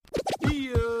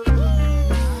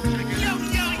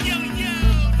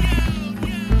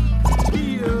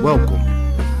Welcome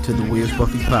to the Where's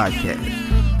Buffy podcast,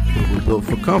 where we're built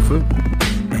for comfort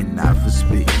and not for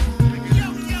speed.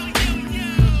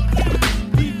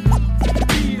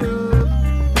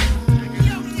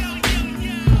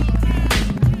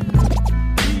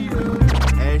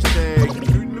 Hashtag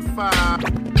shooting the five.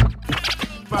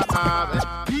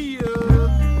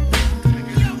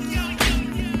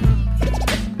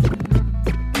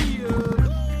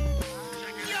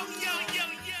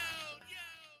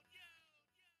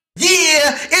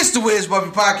 It's the Where's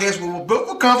Buffy podcast where we're built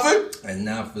for comfort and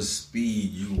not for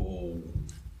speed, you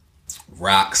old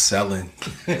rock selling,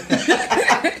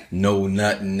 no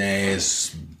nothing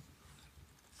ass.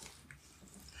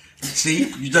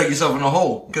 See, you dug yourself in a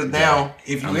hole. Because now,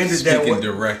 if you ended that way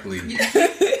directly,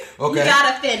 okay, you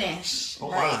gotta finish.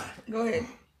 Oh, right. Go ahead,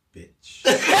 bitch.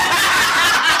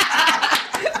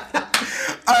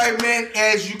 All right, man.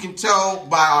 As you can tell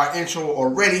by our intro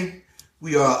already,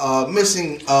 we are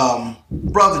missing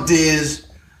Brother Diz.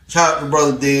 Shout out to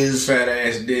Brother Diz. Fat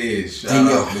ass Diz.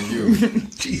 Shout out to you.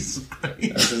 Jesus Christ.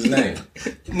 That's his name.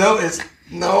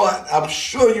 I'm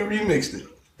sure you remixed it.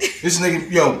 This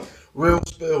nigga, real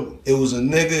spill. It was a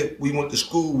nigga we went to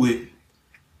school with,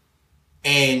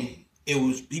 and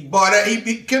he bought that.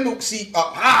 He Kendall. See,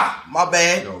 my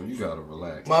bad. Yo, you gotta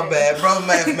relax. My bad, brother.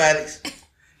 Mathematics.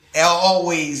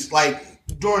 Always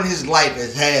during his life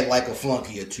has had like a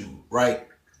flunky or two, right?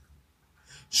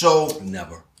 So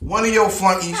never. One of your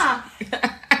flunkies.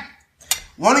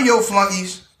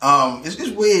 It's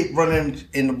weird running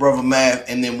in the brother math,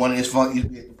 and then one of his flunkies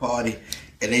be at the party,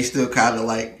 and they still kind of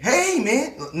like, hey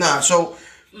man, nah. So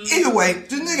either way,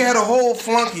 this nigga had a whole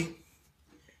flunky,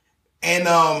 and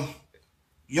the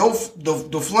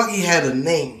flunky had a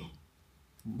name,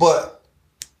 but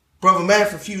Brother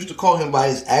Matt refused to call him by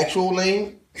his actual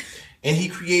name, and he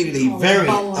created a variant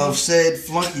of said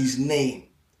flunky's name.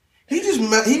 He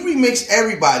remixed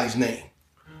everybody's name.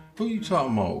 Who you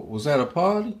talking about? Was that a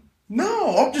party?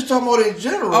 No, I'm just talking about in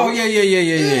general. Oh,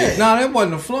 yeah. Nah, that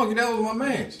wasn't a flunky. That was my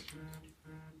man's.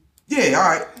 Yeah, all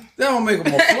right. That don't make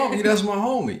him a flunky. That's my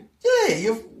homie.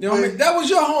 Yeah. That was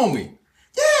your homie.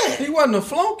 Yeah. He wasn't a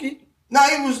flunky. Nah,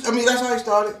 he was, that's how he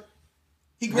started.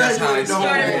 He graduated. He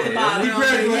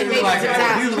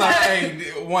was like,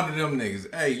 hey, one of them niggas.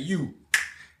 Hey, you.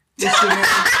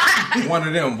 One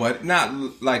of them, but not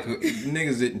like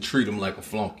niggas didn't treat him like a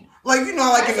flunky. Like, in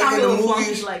the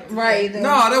movies. Right.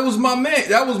 No, that was my man.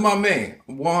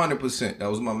 100%. That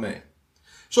was my man.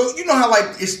 So, you know how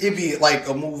it'd be like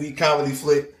a movie comedy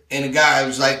flick, and the guy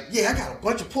was like, yeah, I got a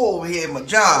bunch of pull over here at my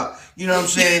job. You know what I'm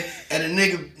saying? And the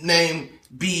nigga named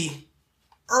B.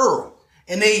 Earl.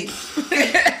 And then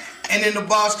the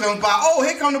boss comes by. Oh,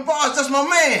 here come the boss. That's my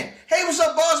man. Hey, what's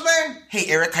up, boss man? Hey,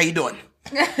 Eric, how you doing?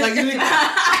 He is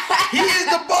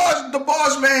the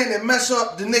boss man that mess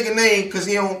up the nigga name because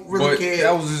he don't really care.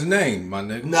 That was his name, my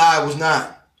nigga. Nah, it was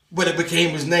not. But it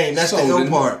became his name. That's the ill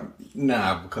part.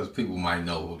 Nah, because people might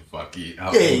know who the fuck he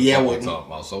is. Yeah, we're talking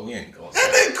about, so we ain't going.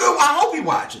 That nigga good. I hope he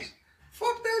watches.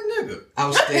 Fuck that nigga.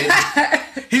 Outstanding.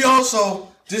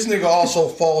 This nigga also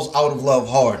falls out of love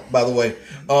hard, by the way.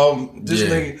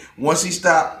 Nigga, once he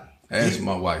stopped. Ask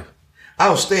my wife.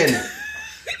 Outstanding.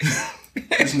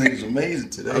 This nigga's amazing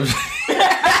today.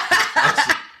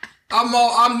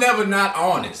 I'm never not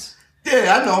honest.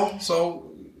 Yeah, I know.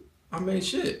 So, I mean,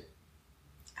 shit.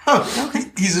 Huh.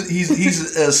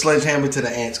 He's a sledgehammer to the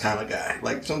ants kind of guy.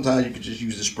 Like, sometimes you could just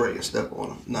use a spray and step on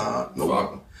him. Nah, no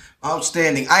problem.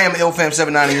 Outstanding. I am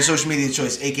LFam79, your social media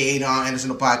choice, a.k.a. Don Anderson,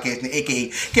 the podcast, a.k.a.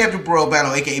 Captain Burrow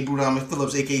Battle, a.k.a. Bruce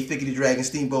Phillips, a.k.a. Thicky the Dragon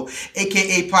Steamboat,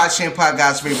 a.k.a. Pod Sham Pod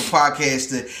God's favorite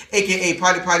podcaster, a.k.a.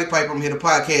 Potty Piper. I'm here to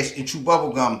podcast in true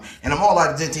bubblegum, and I'm all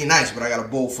out of Dente Nice, but I got a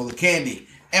bowl full of candy.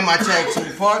 And my tag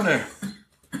team partner.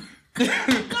 He's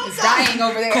dying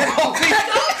over there.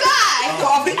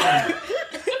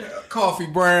 Coffee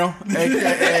Brown,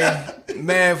 a.k.a.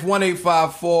 Mav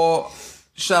 1854.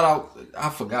 Shout out. I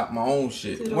forgot my own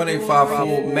shit.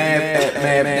 1854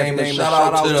 Mav. Shout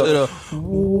out to the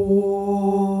Warriors.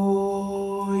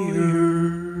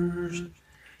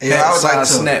 Hey,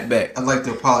 Snapback. I'd like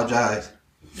to apologize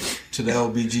to the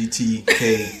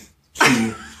LBGTQ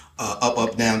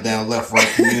up, down, left,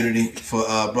 right community for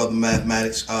Brother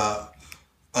Mathematics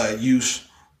use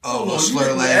of a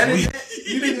slur last week.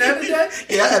 You didn't edit that?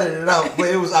 Yeah, I edited it out, but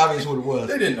it was obvious what it was.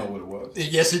 They didn't know what it was.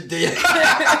 Yes, it did.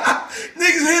 Niggas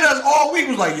hit us all week.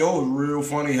 Was like, yo, it's real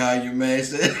funny how you man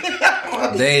said.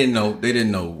 They didn't know. They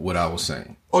didn't know what I was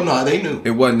saying. Oh no, they knew.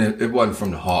 It wasn't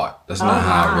from the heart. That's not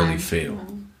how I really feel.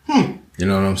 You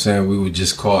know what I'm saying? We were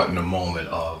just caught in the moment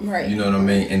of, you know what I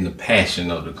mean, in the passion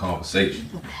of the conversation.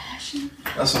 The passion?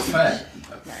 That's a fact.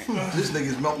 This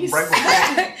nigga's melting breakfast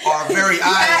are very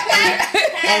eyes.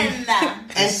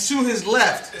 And to his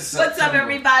left. What's up,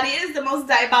 everybody? It's the most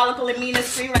diabolical and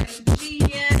meanest screenwriting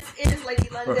genius. It is Lady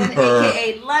London,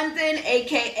 a.k.a. London,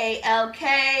 a.k.a. LK,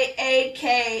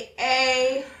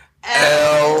 a.k.a.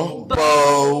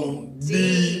 Elbow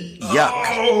D.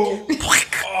 Yuck.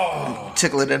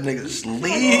 Tickling that nigga's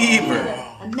lever.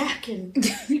 A napkin.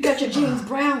 You got your James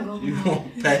Brown going. You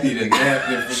want Patty the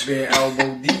napkin for being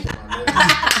elbow deep.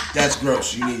 That's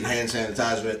gross. You need hand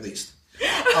sanitizer at least.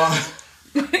 All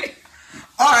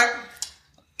right.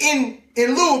 In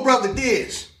lieu of Brother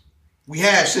Diz, we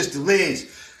have Sister Liz.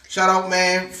 Shout out,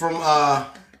 man, from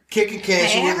Kicking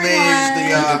Kancer with Liz, the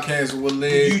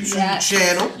YouTube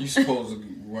channel. You supposed to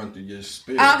run through your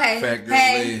spirit. Okay. Fat girl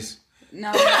Liz.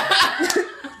 No.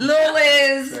 Lil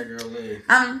Liz. Fat girl Liz.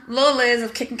 I'm Lil Liz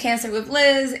of Kicking Kancer with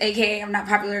Liz, aka I'm not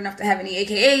popular enough to have any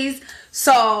AKAs.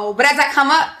 So, but as I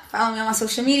come up, follow me on my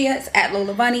social media. It's at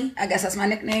Lola Bunny. I guess that's my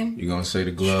nickname. You gonna say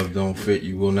the glove don't fit,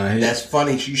 you will not hit? That's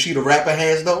funny. You see the rapper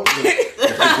hands though? If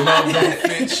the glove don't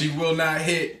fit, she will not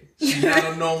hit. She not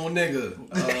a normal nigga.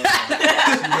 She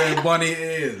where Bunny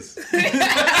is.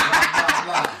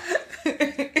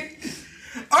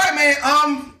 All right, man.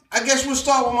 I guess we'll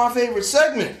start with my favorite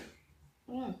segment.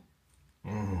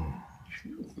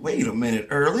 Wait a minute,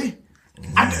 early.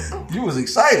 You was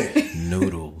excited.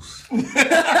 Noodles.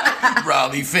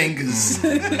 Raleigh fingers.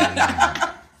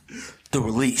 The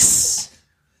release.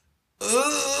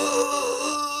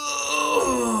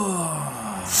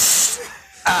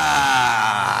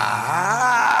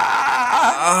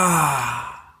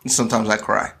 Sometimes I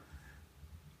cry.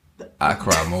 I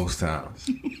cry most times.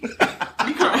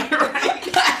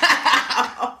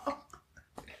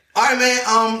 All right,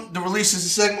 man. The release is a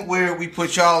segment where we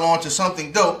put y'all on to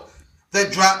something dope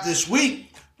that dropped this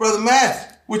week. Brother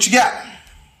Math, what you got?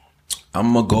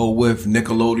 I'm gonna go with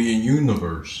Nickelodeon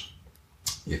Universe.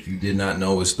 If you did not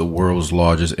know, it's the world's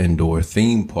largest indoor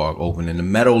theme park open in the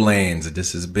Meadowlands.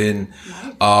 This has been,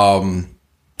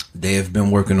 they have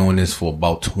been working on this for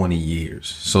about 20 years.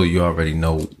 So you already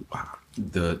know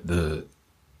the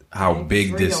how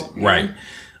big this, right.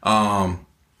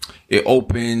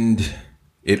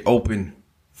 It opened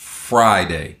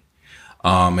Friday.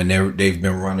 And they've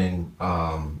been running,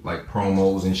 like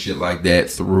promos and shit like that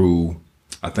through,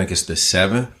 I think it's the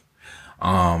 7th.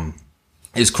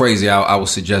 It's crazy. I would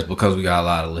suggest, because we got a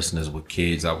lot of listeners with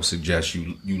kids, I would suggest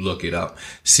you look it up.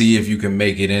 See if you can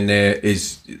make it in there.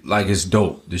 It's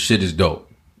dope. The shit is dope.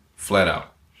 Flat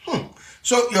out.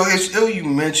 So, it's still, you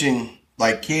mentioned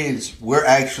like kids. We're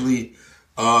actually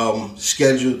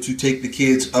scheduled to take the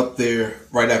kids up there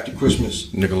right after Christmas.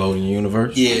 Nickelodeon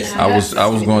Universe? Yeah. I was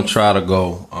going to try to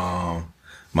go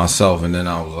myself, and then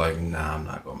I was like, nah, I'm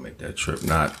not going to make that trip.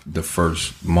 Not the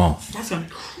first month. That's gonna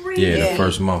be crazy. Yeah, the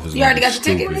first month is You already got your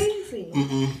stupid.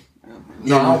 ticket?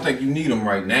 No, I don't think you need them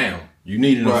right now. You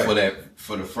needed them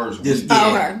for the first week.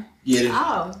 Okay.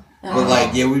 Yeah. But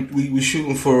like, we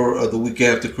shooting for the week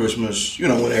after Christmas. You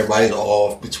know, when everybody's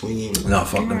off between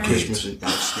fuck them Christmas kids. and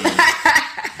Thanksgiving.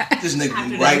 This nigga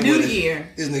be right with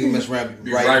it. This nigga mess around,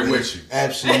 be right with you.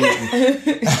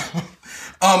 Absolutely.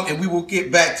 And we will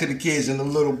get back to the kids in a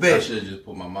little bit. I should have just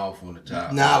put my mouth on the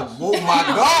top. Now, oh my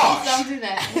gosh! Don't do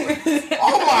that.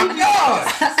 Oh my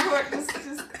gosh!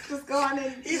 Just go on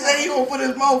in. He said he gonna put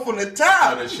his mouth on the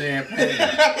top. The champagne.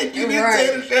 You didn't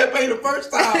say the champagne the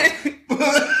first time.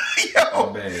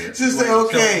 Yo, bad. just say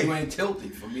okay. You ain't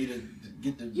tilted for me to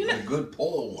get the good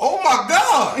pull. Oh my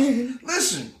god!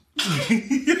 Listen,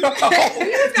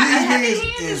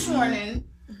 This morning.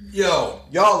 Yo,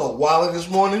 y'all are wilding this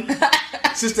morning.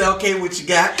 Sister LK, what you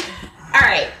got? All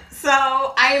right. So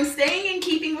I am staying in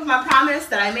keeping with my promise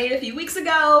that I made a few weeks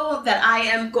ago that I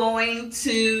am going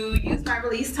to use my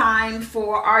release time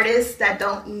for artists that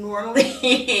don't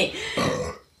normally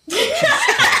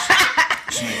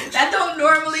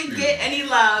get any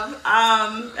love. And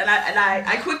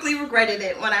I quickly regretted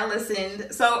it when I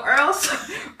listened. So Earl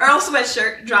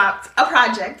Sweatshirt dropped a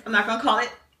project. I'm not gonna call it.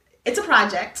 It's a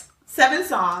project. 7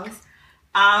 songs.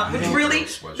 Which really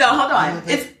hold on.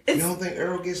 You don't think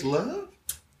Earl gets love?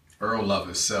 Earl love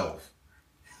himself.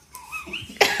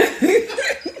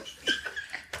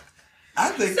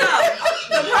 I think so.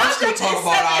 I'm still talking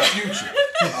about our future.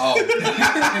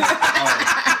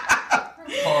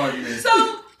 Pardon me. So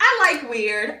I like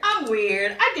weird. I'm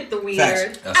weird. I get the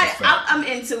weird. I'm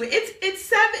into it. It's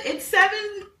 7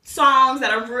 songs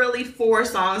that are really 4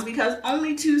 songs because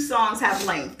only 2 songs have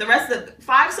length. The rest of the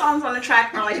 5 songs on the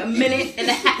track are like a minute and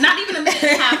a half. Not even a minute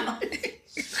and a half long.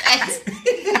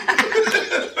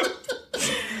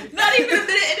 Not even a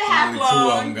minute and a half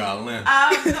long. Only 2 of them got length.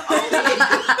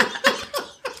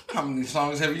 How many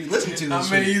songs have you listened to this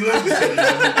How many week? you listen to? 7.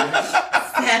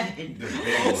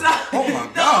 Oh my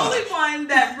The God. only one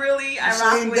that really I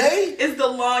Same rock day? with is the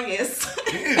longest.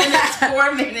 And it's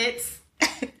 4 minutes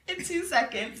and 2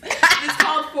 seconds. It's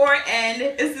called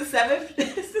 4N. It's the seventh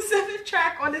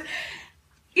track on it.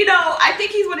 You know, I think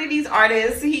he's one of these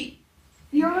artists. You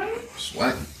alright?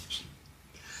 Sweating.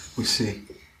 We see.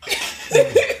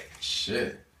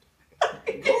 Shit. Go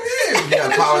ahead. You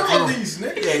got power through. These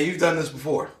niggas. Yeah, you've done this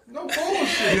before. No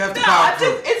bullshit. You have to No, power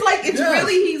through. it's like it's Yes.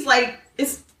 really he's like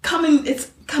it's coming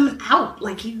out.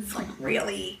 Like he's like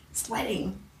really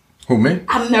sweating. Who, me?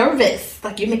 I'm nervous.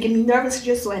 Like you're making me nervous because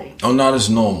you're sweating. Oh no, this is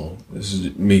normal. This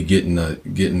is me getting the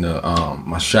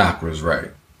my chakras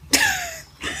right.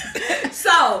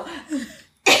 So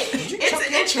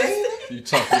You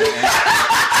tuck that.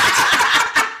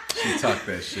 She tucked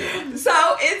that shit.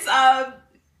 So it's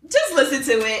just listen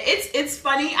to it. It's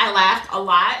funny. I laughed a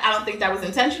lot. I don't think that was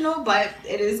intentional, but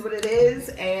it is what it is,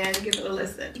 and give it a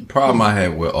listen. The problem I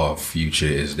had with Future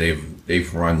is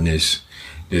they've run this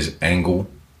angle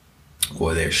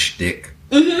or their shtick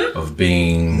of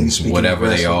being whatever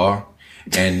they are,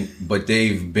 but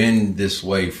they've been this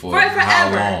way for how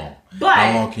forever. long? But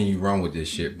how long can you run with this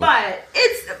shit? But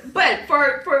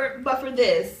for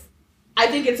this, I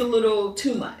think it's a little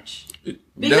too much.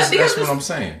 That's what I'm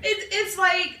saying. It's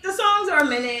like the songs are a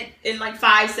minute in like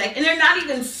 5 seconds, and they're not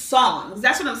even songs.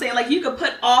 That's what I'm saying. Like you could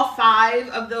put all 5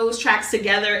 of those tracks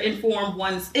together and form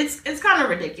one. It's kind of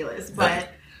ridiculous, but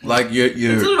like it's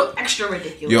a little extra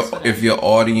ridiculous. If your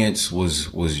audience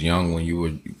was young when you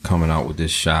were coming out with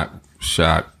this shot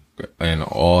and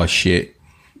all shit,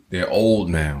 they're old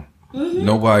now. Mm-hmm.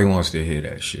 Nobody wants to hear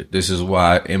that shit. This is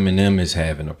why Eminem is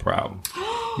having a problem.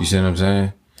 You see what I'm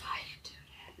saying?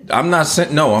 I'm not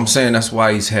saying no. I'm saying that's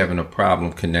why he's having a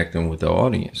problem connecting with the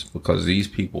audience, because these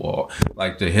people are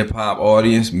like the hip hop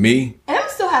audience. Me, M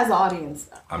still has an audience.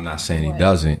 I'm not saying he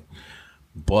doesn't,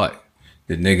 but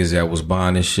the niggas that was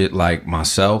buying this shit like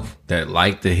myself that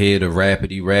like to hear the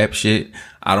rapidy rap shit,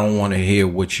 I don't want to hear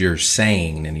what you're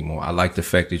saying anymore. I like the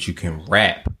fact that you can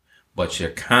rap, but your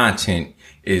content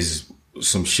is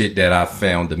some shit that I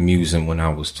found amusing when I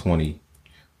was 25.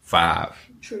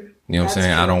 True. You know what I'm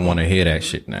saying? True. I don't want to hear that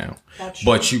shit now.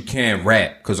 But you can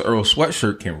rap, because Earl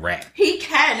Sweatshirt can rap. He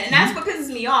can, and that's what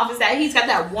pisses me off, is that he's got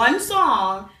that one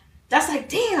song that's like,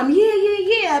 damn,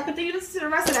 yeah. But then you listen to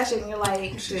the rest of that shit and you're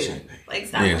like, dude, like,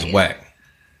 stop. Yeah, it's whack.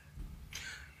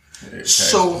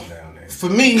 So, for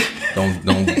me... Don't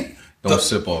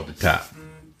sip off the top.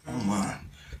 Oh, my.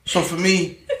 So, for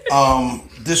me,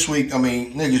 this week, I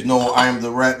mean, niggas know I am the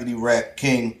rapidy rap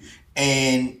king,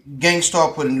 and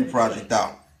Gangstar put a new project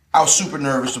out. I was super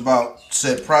nervous about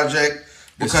said project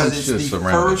because it's the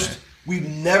first. We've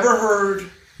never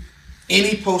heard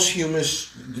any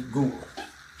posthumous guru.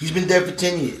 He's been dead for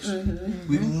 10 years. Mm-hmm.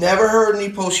 We've never heard any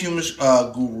posthumous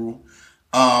guru.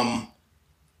 And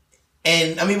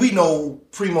I mean, we know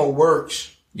Primo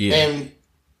works. Yeah. And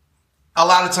a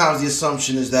lot of times the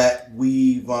assumption is that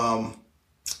we've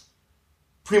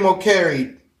Primo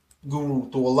carried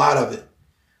Guru through a lot of it.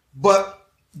 But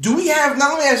do we have, now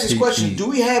let me ask this question, do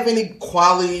we have any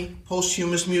quality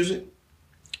posthumous music?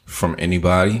 From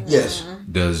anybody? Yes.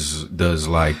 Does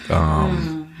like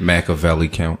Machiavelli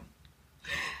count?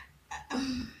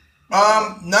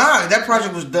 Nah, that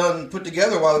project was put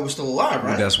together while he was still alive,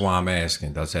 right? That's why I'm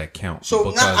asking, does that count?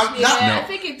 So I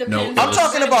think it depends. I'm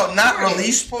talking about not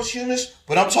released posthumous,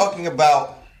 but I'm talking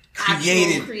about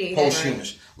created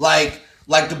posthumous. Like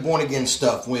the Born Again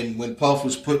stuff when Puff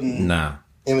was putting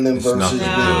Eminem verses.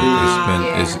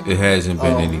 It hasn't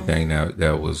been anything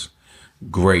that was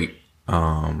great.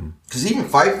 Because even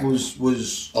Fife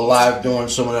was alive during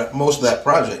most of that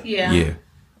project. Yeah.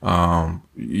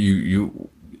 You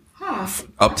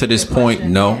up to this point,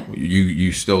 no.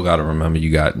 You still got to remember you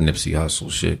got Nipsey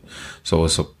Hussle shit. So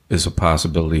it's a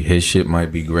possibility his shit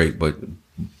might be great, but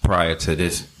prior to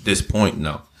this point,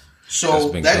 no. So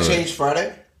that changed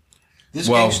Friday. You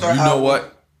know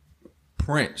what?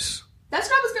 Prince. That's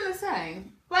what I was gonna say.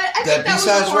 But I that think that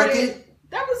B-sides was recorded. record.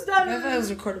 That was done. I thought it was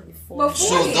recorded before.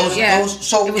 So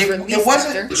it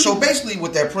wasn't. So basically,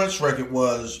 what that Prince record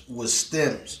was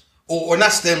stems, or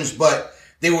not stems, but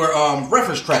they were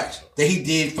reference tracks that he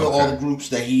did for all the groups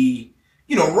that he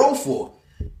wrote for,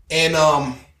 and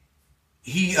and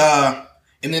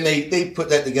then they put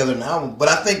that together in an album. But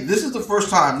I think this is the first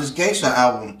time this Gangsta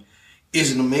album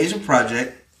is an amazing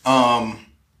project.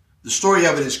 The story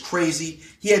of it is crazy.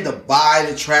 He had to buy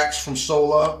the tracks from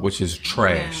Solar, which is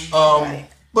trash. But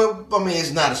I mean, it's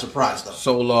not a surprise though.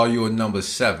 Solar, you're number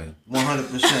 7.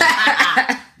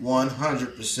 100%.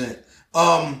 100%.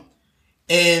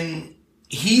 And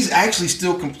he's actually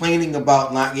still complaining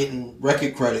about not getting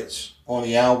record credits on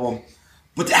the album.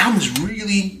 But the album is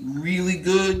really, really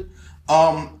good.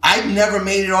 I never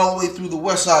made it all the way through the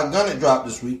West Side Gun that dropped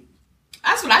this week.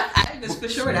 That's what I just for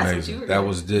sure. That's what you were. That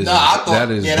was Dizzless. No, I thought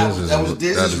that is that was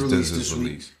Dizzless release this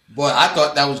week. But I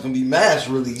thought that was gonna be Mass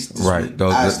release this week.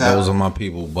 Those are my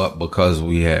people. But because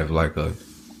we have like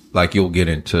you'll get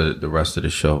into the rest of the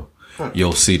show,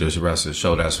 you'll see the rest of the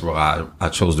show. That's why I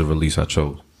chose the release I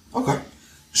chose. Okay,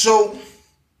 so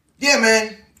yeah,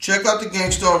 man, check out the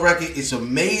Gangstar record. It's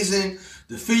amazing.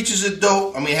 The features are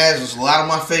dope. I mean, it has a lot of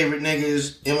my favorite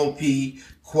niggas: M.O.P.,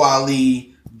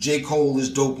 Kweli, J. Cole is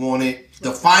dope on it.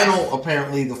 The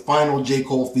final J.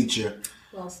 Cole feature.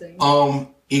 Well seen.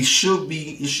 It should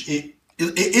be.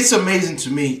 It's amazing to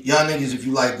me, y'all niggas. If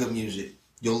you like good music,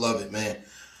 you'll love it, man.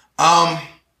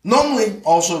 Normally,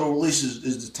 also the releases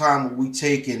is the time where we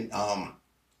take and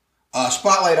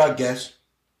spotlight our guests.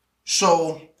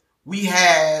 So we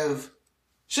have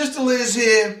Sister Liz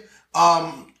here.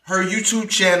 Her YouTube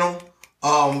channel,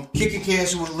 Kicking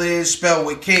Kancer with Liz, spelled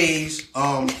with K's,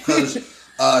 because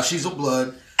she's a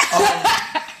blood.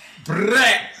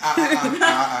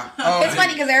 It's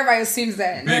funny because everybody assumes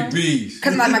that. Big B's.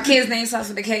 Because my kid's name starts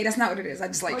with a K. That's not what it is. I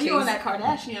just like K's. You on that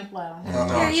Kardashian flow.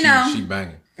 She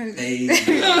banging.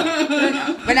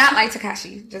 But not like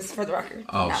Tekashi, just for the record.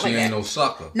 Oh, not she like ain't that. no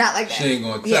sucker. Not like that. She ain't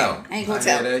gonna tell. Yeah, I ain't gonna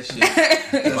tell. That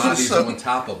shit. Body's on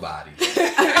top of body.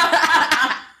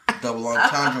 Double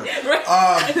entendre.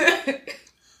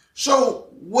 So,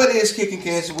 what is Kicking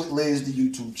Kancer with Liz, the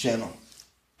YouTube channel?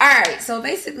 Alright, so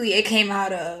basically it came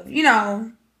out of,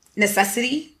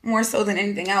 necessity more so than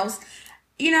anything else.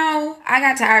 I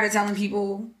got tired of telling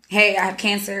people, hey, I have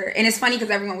cancer. And it's funny because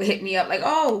everyone would hit me up like,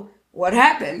 oh, what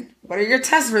happened? What are your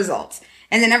test results?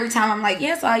 And then every time I'm like,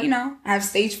 yes, I have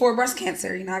stage 4 breast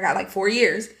cancer. I got like 4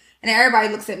 years. And then everybody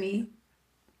looks at me,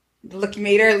 the look you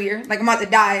made earlier, like I'm about to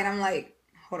die. And I'm like,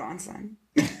 hold on, son.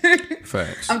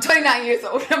 Facts. I'm 29 years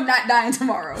old. I'm not dying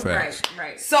tomorrow. Facts.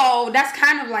 Right. So that's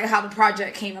kind of like how the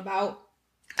project came about.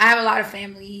 I have a lot of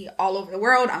family all over the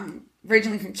world. I'm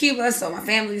originally from Cuba, so my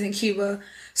family's in Cuba.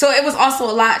 So it was also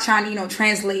a lot trying to,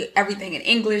 translate everything in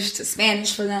English to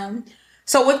Spanish for them.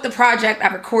 So with the project,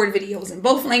 I record videos in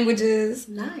both languages.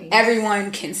 Nice.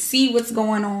 Everyone can see what's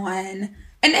going on.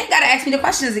 And they got to ask me the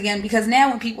questions again, because now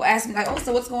when people ask me like, oh,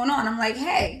 so what's going on? I'm like,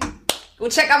 hey, go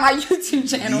check out my YouTube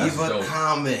channel. Leave a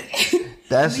comment.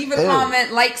 Leave a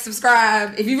comment, like,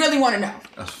 subscribe, if you really want to know.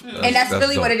 That's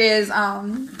really dope. what it is.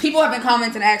 People have been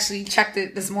commenting. I actually checked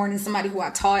it this morning. Somebody who I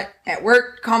taught at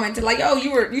work commented like, "Oh,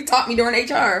 you taught me during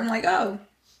HR." I'm like, "Oh,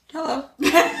 hello."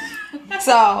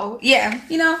 So yeah,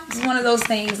 it's one of those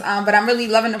things. But I'm really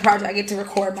loving the project. I get to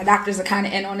record. My doctors are kind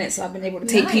of in on it, so I've been able to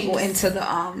take people into the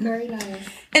very nice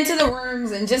into the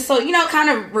rooms, and just so kind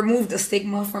of remove the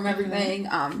stigma from everything.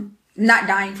 Not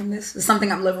dying from this is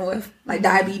something I'm living with, like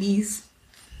diabetes.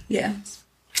 Yeah.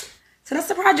 So that's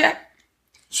the project.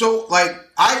 So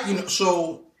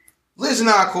so Liz and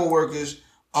I are co-workers,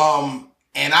 and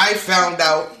I found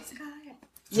out.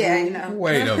 Yeah,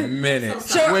 Wait a minute.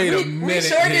 So Wait a we minute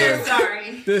sure here. did.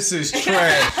 sorry. This is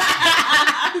trash.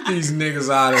 Get these niggas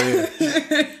out of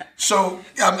here. So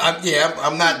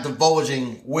I'm not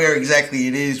divulging where exactly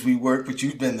it is we work, but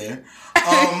you've been there.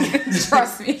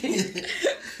 Trust me.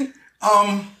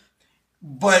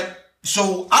 But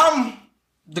so I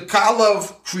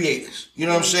love creators. You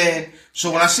know what I'm saying?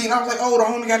 So when I seen, I was like, oh, the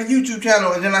homie got a YouTube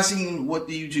channel, and then I seen what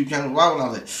the YouTube channel was, and I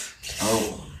was like,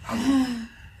 oh,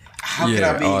 how can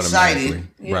I be excited?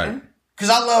 Right. Because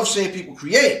I love seeing people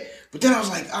create. But then I was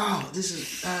like, oh, this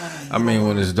is.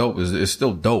 When it's dope, it's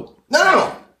still dope.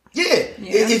 No. Yeah.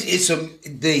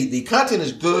 The content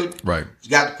is good. Right. It's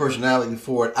got the personality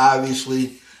for it,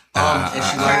 obviously. And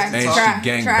she likes to talk.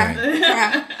 Gangbang.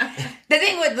 The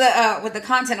thing with the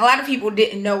content, a lot of people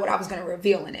didn't know what I was going to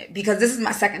reveal in it, because this is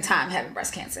my second time having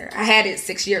breast cancer. I had it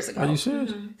 6 years ago. Are you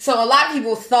serious? So a lot of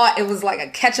people thought it was like a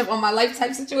catch up on my life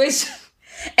type situation.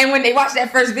 And when they watched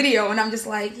that first video, and I'm just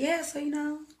like, yeah, so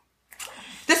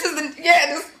this is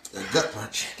The gut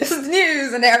punch. this is the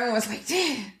news, and then everyone was like,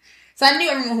 damn. So I knew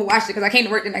everyone who watched it, because I came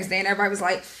to work the next day, and everybody was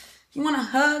like, you want a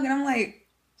hug? And I'm like,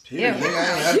 Yeah.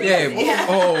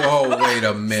 Oh, wait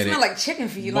a minute. smell like chicken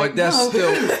for you. But Like, that's no.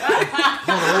 still.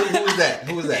 Hold on,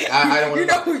 who was that? I don't want to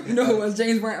know. You know who was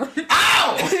James Brown.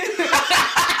 Ow!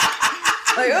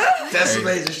 Like, That's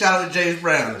amazing. Shout out to James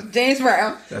Brown. James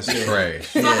Brown. That's trash.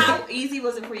 So how easy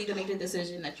was it for you to make the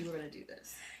decision that you were going to do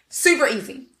this? Super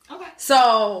easy. Okay.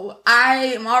 So I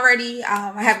am already,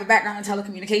 I have a background in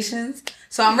telecommunications.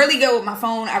 So I'm really good with my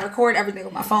phone. I record everything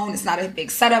with my phone. It's not a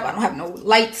big setup. I don't have no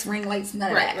lights, ring lights,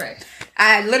 none of that. Right.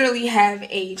 I literally have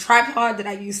a tripod that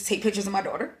I use to take pictures of my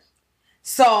daughter.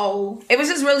 So it was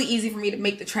just really easy for me to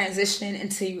make the transition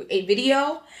into a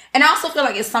video. And I also feel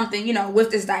like it's something, you know, with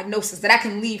this diagnosis that I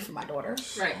can leave for my daughter.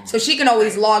 Right. So she can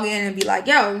always log in and be like,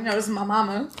 yo, you know, this is my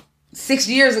mama 6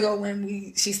 years ago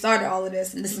when she started all of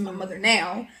this, and this is my mother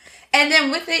now. And then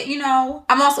with it, you know,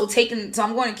 I'm also so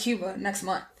I'm going to Cuba next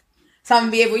month. So I'm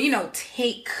going to be able, you know,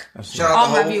 take all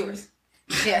my viewers.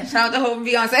 Yeah, shout out to Hope and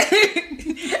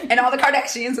Beyonce and all the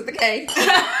Kardashians with the K.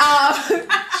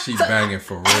 She banging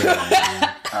for real.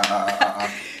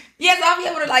 Yes, I'll be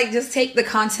able to like just take the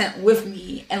content with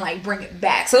me and like bring it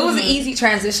back. So it was an easy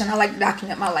transition. I like to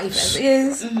document my life as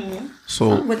is.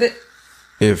 So with it,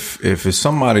 if it's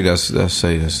somebody that's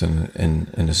say that's in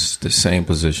the same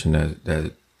position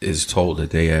that is told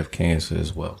that they have cancer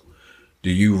as well, do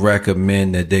you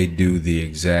recommend that they do the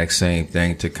exact same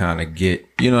thing to kind of get,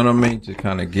 you know what I mean, to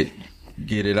kind of get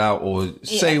it out, or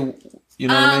say, you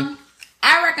know what I mean?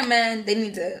 I recommend they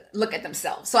need to look at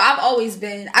themselves. So I've always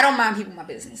been, I don't mind people in my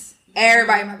business.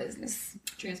 Everybody in my business.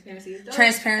 Transparency is dope.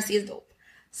 Transparency is dope.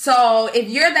 So if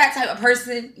you're that type of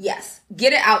person, yes,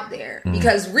 get it out there.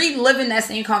 Because reliving that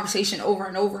same conversation over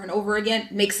and over and over again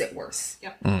makes it worse.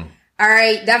 Yep. All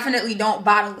right, definitely don't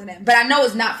bottle it in. But I know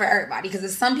it's not for everybody, because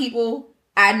there's some people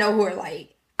I know who are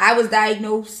like, I was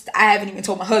diagnosed, I haven't even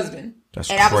told my husband.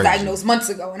 That's and crazy. I was diagnosed months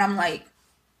ago, and I'm like,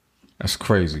 that's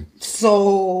crazy.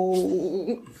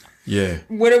 So yeah,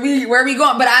 where are we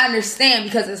going? But I understand,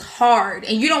 because it's hard,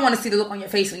 and you don't want to see the look on your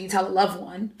face when you tell a loved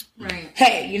one, right?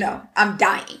 Hey, you know, I'm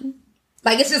dying.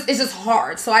 Like, it's just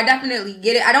hard. So I definitely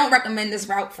get it. I don't recommend this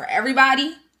route for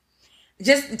everybody.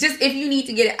 Just if you need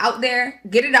to get it out there,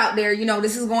 get it out there. You know,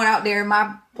 this is going out there.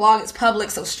 My blog is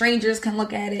public, so strangers can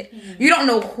look at it. You don't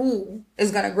know who is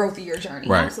going to grow through your journey.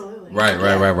 Right. Absolutely.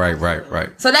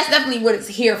 Right. So that's definitely what it's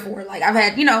here for. Like, I've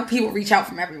had, you know, people reach out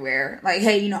from everywhere. Like,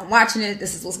 hey, you know, I'm watching it.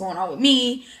 This is what's going on with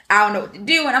me. I don't know what to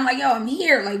do. And I'm like, yo, I'm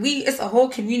here. Like, it's a whole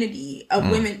community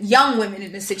of women, young women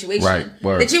in this situation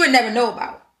that you would never know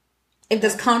about if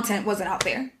this content wasn't out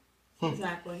there.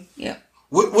 Exactly. Yeah.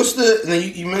 What's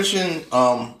you mentioned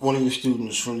one of your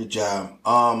students from the job.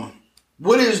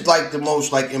 What is like the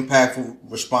most like impactful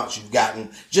response you've gotten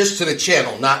just to the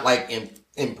channel, not like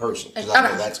in person? Because I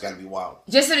know that's got to be wild.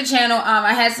 Just to the channel,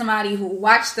 I had somebody who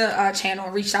watched the channel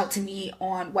and reached out to me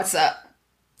on WhatsApp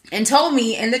and told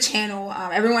me in the channel,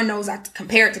 everyone knows I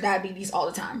compare it to diabetes all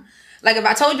the time. Like, if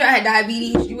I told you I had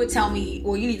diabetes, you would tell me,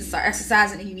 well, you need to start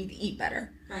exercising and you need to eat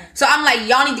better. Right. So I'm like,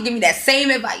 y'all need to give me that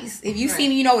same advice. If you see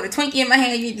me, you know, with a Twinkie in my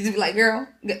hand, you need to be like, girl,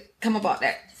 come about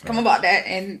that. Come about that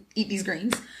and eat these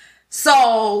greens.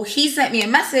 So he sent me a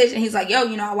message and he's like, yo,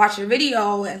 you know, I watched your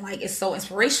video and like, it's so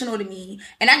inspirational to me.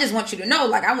 And I just want you to know,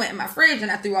 like, I went in my fridge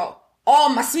and I threw out all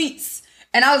my sweets.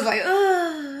 And I was like, ugh.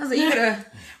 I was like, you could have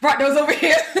brought those over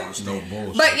here. That's no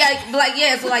bullshit. But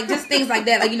yeah, so like just things like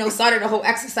that, like, you know, started a whole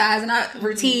exercise and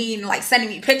routine, like sending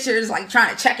me pictures, like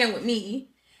trying to check in with me.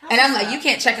 And I'm like, you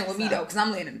can't check in with me though, because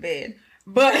I'm laying in bed.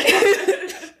 But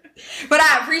but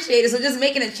I appreciate it. So just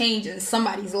making a change in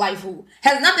somebody's life who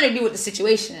has nothing to do with the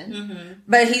situation.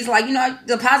 But he's like, you know,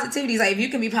 the positivity is like, if you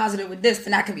can be positive with this,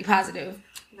 then I can be positive.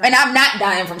 Right. And I'm not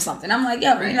dying from something. I'm like,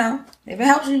 yo, you know, if it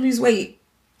helps you lose weight,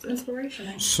 it's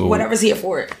inspirational. So whatever's here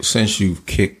for it. Since you've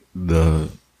kicked the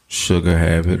sugar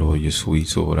habit or your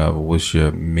sweets or whatever, what's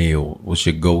your meal? What's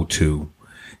your go-to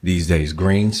these days?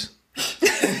 Greens?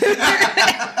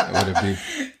 Would it be?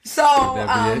 So,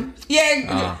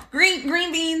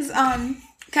 green beans,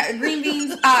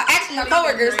 actually my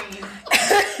coworkers.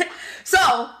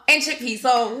 So, and chickpeas.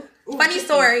 So, funny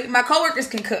story, my coworkers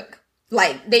can cook.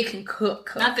 Like, they can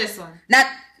cook. Not this one.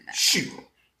 Shoot.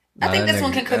 I think this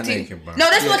one can cook too. No,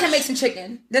 this one can make some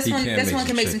chicken. This one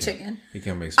can make some chicken. He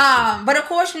can make some chicken. But of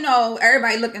course, you know,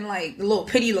 everybody looking like the little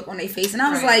pity look on their face. And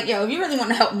I was like, yo, if you really want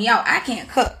to help me out, I can't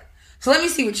cook. So let me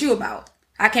see what you about.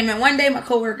 I came in one day, my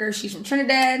coworker, she's from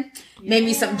Trinidad, made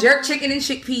me some jerk chicken and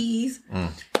chickpeas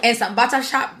and some bata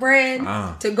shop bread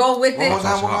to go with it. What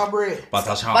was that bread?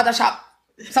 Bata shop.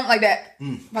 Something like that.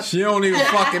 She don't even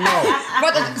fucking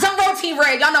know. Some roti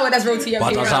bread. Y'all know what that's roti.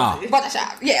 Bata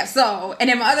shop. Yeah, so, and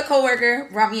then my other coworker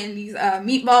brought me in these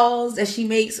meatballs that she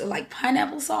makes with like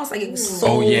pineapple sauce. Like, it was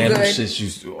so good. Them shits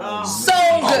used to. So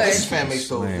good. This fan makes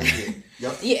so good.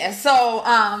 Yep. Yeah, so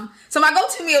my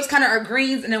go-to meals kind of are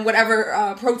greens and then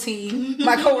whatever protein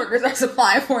my coworkers are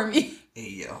supplying for me.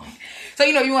 Hey, yo. So,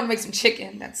 you know, you want to make some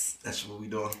chicken. That's what we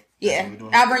doing. Yeah,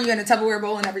 I'll bring you in a Tupperware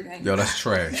bowl and everything. Yo, that's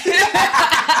trash.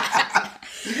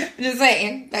 Just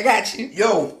saying, I got you.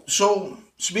 Yo, so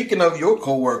speaking of your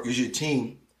coworkers, your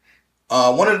team,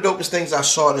 one of the dopest things I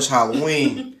saw this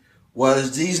Halloween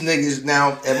was these niggas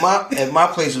now at my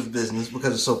place of business,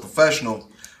 because it's so professional,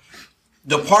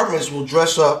 departments will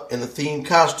dress up in a themed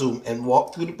costume and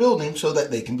walk through the building so that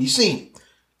they can be seen.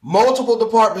 Multiple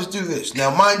departments do this.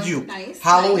 Now, mind you,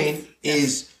 Halloween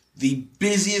is the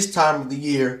busiest time of the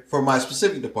year for my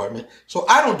specific department, so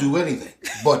I don't do anything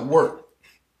but work.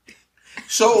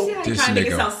 So this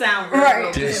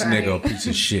nigga a piece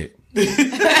of shit.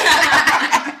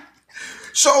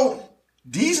 So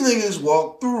these niggas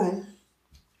walk through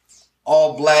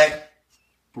all black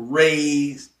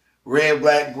berets, red,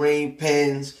 black, green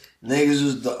pins. Niggas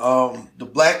is the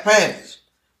Black Panthers.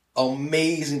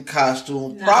 Amazing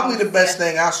costume. Nice. Probably the best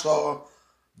thing I saw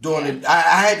during it. I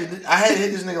had to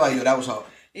hit this nigga like, yo, that was hard.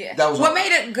 Yeah. That was what hard.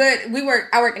 made it good,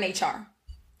 I work in HR.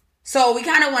 So we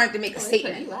kind of wanted to make a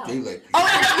statement. Literally.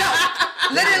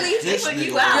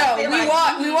 We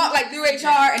walk like through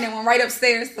HR and then went right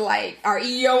upstairs to like our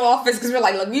EEO office because we're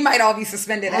like, look, we might all be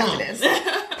suspended after this.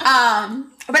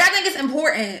 But I think it's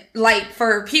important, like,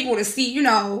 for people to see, you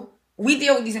know, we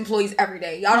deal with these employees every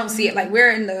day. Y'all don't see it. Like,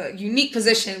 we're in the unique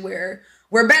position where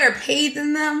we're better paid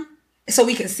than them, so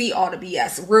we can see all the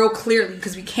BS real clearly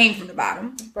because we came from the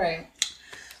bottom. Right.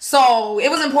 So it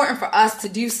was important for us to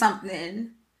do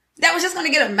something that was just going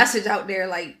to get a message out there,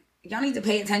 like, y'all need to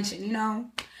pay attention, you know?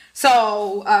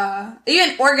 So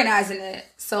even organizing it,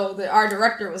 so that our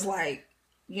director was like,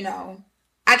 you know,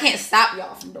 I can't stop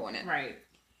y'all from doing it. Right.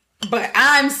 But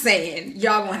I'm saying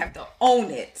y'all gonna have to own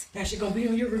it. That shit gonna be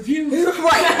on your review.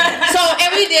 Right. So,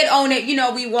 and we did own it. You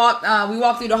know, we walked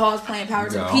through the halls playing Power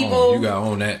to the People. You gotta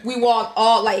own that. We walked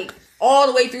all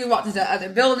the way through. We walked into the other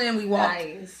building. We walked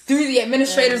through the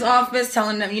administrator's office,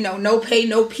 telling them, you know, no pay,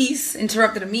 no peace,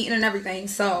 interrupted a meeting and everything.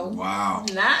 So, wow.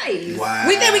 Nice. Wow.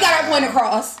 We think we got our point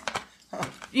across.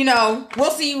 You know,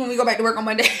 we'll see when we go back to work on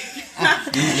Monday.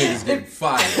 These niggas getting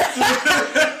fired.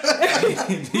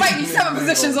 Might be 7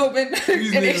 positions open in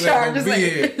HR. Just like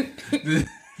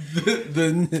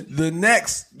the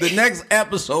next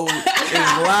episode is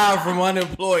live from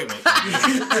unemployment.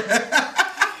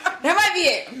 That might be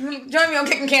it. Join me on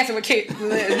Kicking Kancer with Kit. You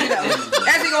know,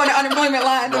 as we go on the unemployment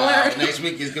line to learn. Next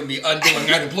week is gonna be undoing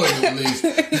unemployment release.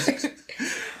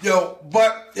 Yo,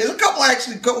 but there's a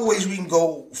couple ways we can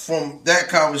go from that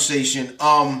conversation.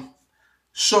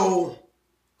 So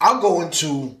I'll go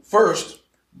into first,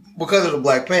 because of the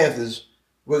Black Panthers,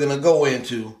 we're gonna go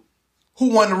into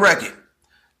who won the record.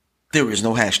 There is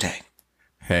no hashtag.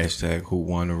 Hashtag who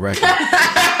won the record.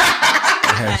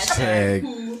 Hashtag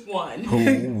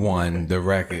who won the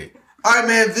record. All right,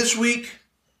 man. This week,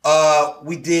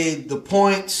 we did the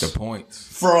points. The points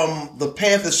from the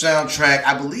Panther soundtrack.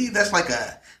 I believe that's like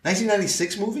a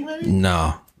 1996 movie, maybe?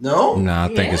 No, I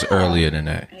think it's earlier than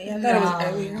that. Yeah, I thought it was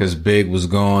earlier. Because Big was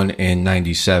gone in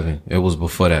 97. It was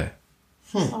before that.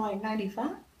 So like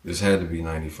 95? This had to be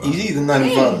 95. It's either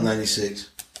 95 or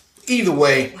 96. Either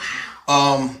way,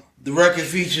 the record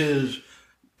features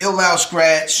Ill Out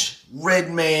Scratch,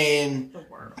 Redman,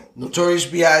 Notorious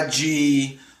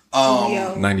B.I.G.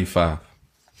 95.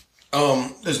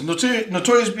 There's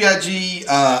Notorious B.I.G.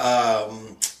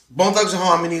 Bone Thugs and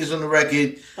Harmony is on the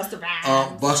record. Busta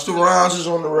Rhymes is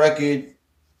on the record.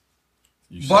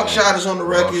 Buckshot is on the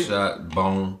record. Buckshot,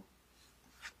 Bone.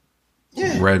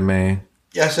 Yeah. Redman.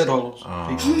 Yeah, I said all those.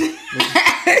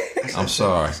 I'm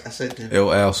sorry. I said them.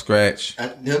 Ill Al Scratch.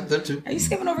 Yep, them too. Are you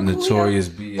skipping over Notorious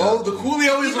Coolio? B.I.G. Oh, the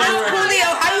Coolio is on the record.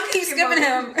 Coolio, how you keep skipping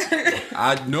him?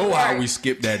 I know how we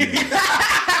skipped that nigga.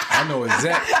 I know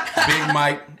exactly. Big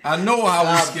Mike. I know how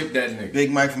we skipped that nigga.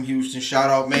 Big Mike from Houston. Shout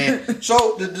out, man.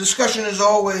 So the discussion, as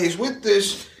always, with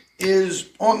this is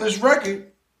on this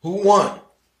record, who won?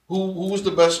 Who was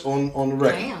the best on the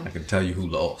record? Damn. I can tell you who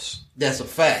lost. That's a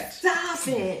fact. Stop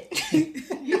it.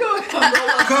 You gonna come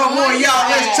on, y'all.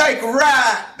 Let's take a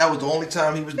ride. That was the only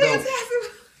time he was dope.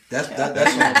 That song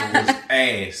was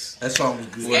ass. That song was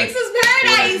good. Gangsta's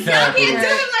Paradise. Y'all can't do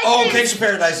it like this. Gangsta's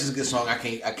Paradise is a good song. I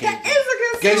can't. That is a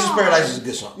good song. Gangsta's Paradise is a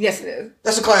good song. Yes, it is.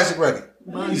 That's a classic record.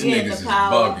 These niggas is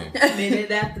bugging.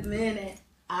 Minute after minute.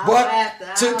 But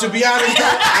to be honest, I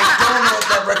don't know if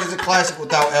that record's a classic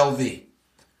without LV.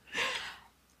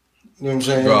 You know what I'm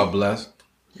saying? God bless.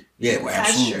 Yeah, well,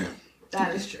 absolutely.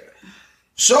 That is true.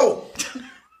 So,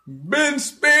 been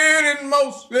spending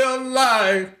most of your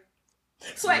life.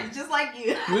 Sweat just like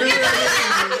you. LV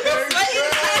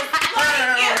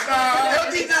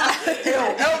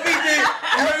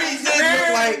did look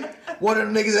like one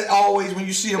of the niggas that always, when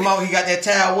you see him out, he got that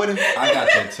towel with him. I got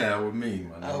that towel with me,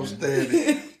 man. I was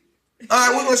standing. All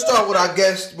right, we're going to start with our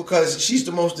guest because she's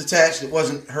the most detached. It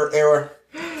wasn't her era.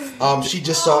 She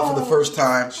just saw it for the first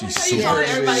time. She's super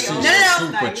super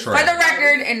For the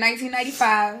record, in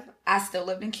 1995, I still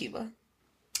lived in Cuba.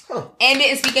 Huh. And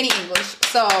didn't speak any English.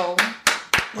 So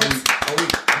let's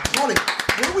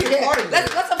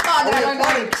applaud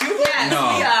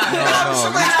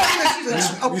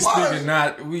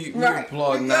that. We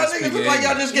applaud not speaking. Look like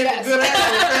y'all just getting a good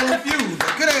answer. Family Feud.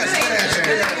 Good answer.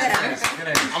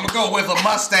 I'm gonna go with a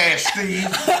mustache, Steve.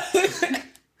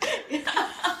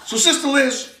 So, Sister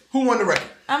Liz, who won the record?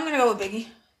 I'm gonna go with Biggie.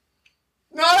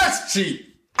 No, that's cheap.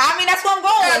 I mean, that's what I'm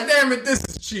going with. God damn it, this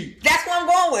is cheap. That's what I'm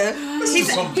going with. He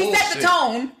set the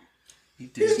tone.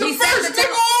 He's the first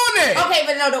nigga on it. Okay,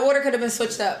 but no, the order could have been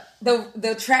switched up.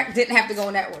 The track didn't have to go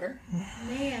in that order.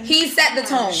 Man, he set the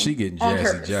tone. She getting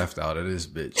Jazzy Jeffed out of this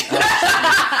bitch.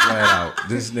 Flat out.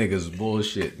 This nigga's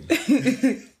bullshitting.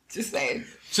 Just saying.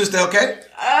 Sister, okay?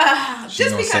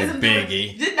 Just because say of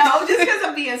Biggie. No, just because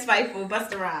I'm being spiteful.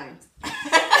 Busta Rhymes.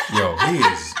 Yo, he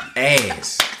is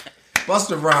ass.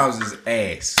 Busta Rhymes is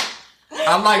ass.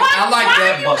 I like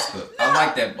that Busta. I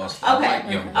like that Busta. Okay. I like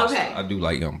Young Busta. Okay. I do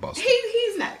like Young Busta.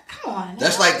 He's not. Come on.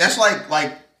 That's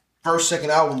like first,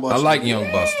 second album Busta. I like Young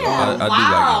Busta. I do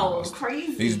like Young Busta.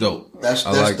 Crazy. He's dope. That's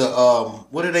like the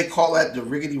what do they call that? The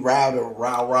riggedy row, the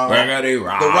row. Riggedy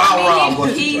row. The row.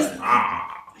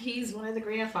 He's one of the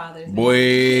grandfathers. Boy.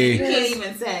 You can't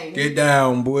even say. Get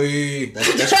down, boy.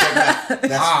 That's Craig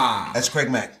Mack. That's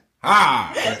Craig Mack.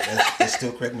 That's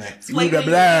still Craig Mack. Blah,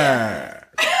 blah.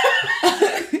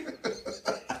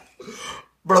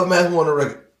 Brother Man, who won the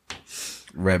record?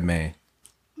 Redman.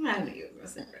 I knew you were going to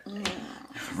say Redman.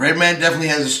 Redman definitely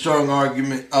has a strong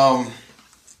argument.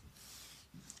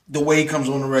 The way he comes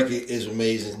on the record is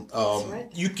amazing.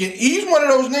 He's one of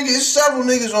those niggas. There's several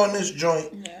niggas on this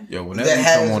joint. Yeah. Yo, whenever you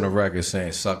come on the record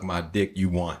saying "suck my dick," you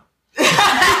won. That's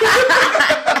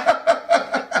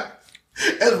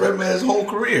Redman's whole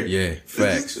career. Yeah,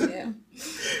 facts. Yeah.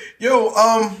 Yo,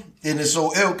 and it's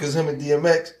so ill because him and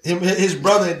DMX, his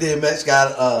brother and DMX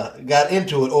got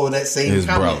into it over that same His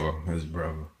comment.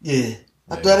 brother. Yeah.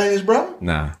 I thought that ain't his brother?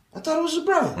 Nah. I thought it was his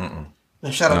brother.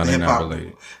 Man, shout out to they're hip hop. not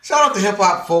related. Shout out to hip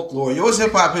hop folklore. Yo, it's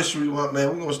hip hop history month, man.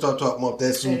 We're gonna start talking about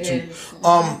that soon too.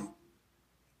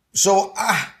 So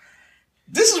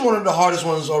this is one of the hardest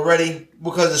ones already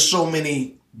because there's so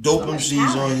many dope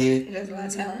MCs on here. There's a lot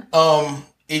of talent.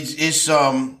 It's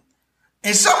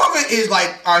and some of it is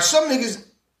like, some niggas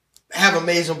have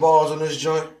amazing balls on this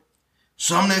joint.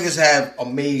 Some niggas have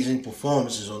amazing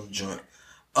performances on the joint.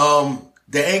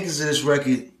 The anchors of this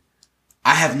record,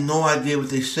 I have no idea what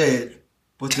they said,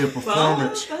 but their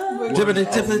performance was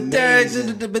amazing.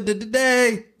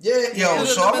 Yeah, yo,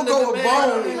 so I'm gonna go with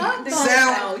Bone.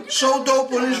 Sound so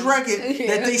dope on this record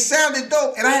that they sounded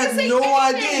dope, and I had no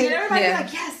idea. Everybody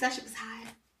like, yes, that shit was high.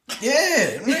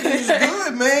 Yeah, nigga was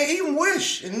good, man. Even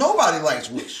Wish, and nobody likes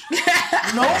Wish.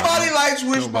 Nobody likes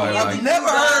Wishbone. I've never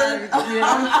heard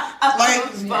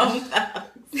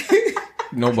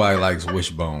Nobody likes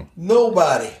Wishbone.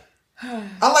 Nobody.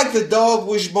 I like the dog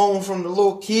Wishbone from the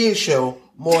little kid show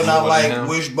more than I like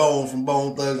Wishbone from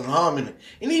Bone Thugs and Harmony.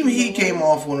 And even he came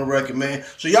off on the record, man.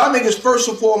 So y'all niggas, first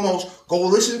and foremost, go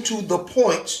listen to the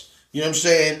points, you know what I'm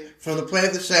saying, from the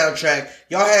Panther soundtrack.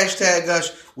 Y'all hashtag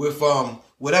us with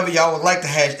whatever y'all would like to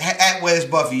at Where's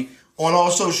Buffy on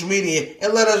all social media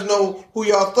and let us know who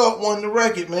y'all thought won the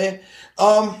record, man.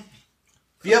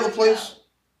 The other place.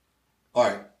 All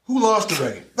right. Who lost the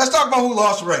record? Let's talk about who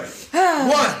lost the record.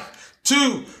 1,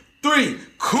 2, 3.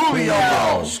 Coolio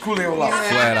lost. Coolio lost.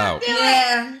 Flat out.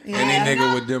 Yeah. Any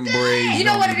nigga with them braids. You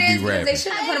know what it is? They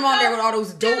shouldn't put him on there with all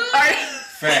those dope artists.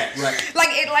 Fact, right.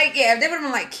 If they would have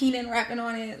been like Keenan rapping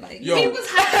on it, yo, he was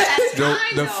hot at that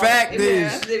time, the fact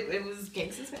is, it was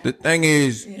gangsters. The thing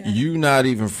is, you not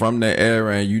even from that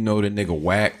era and you know the nigga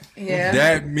whack. Yeah.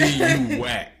 That mean you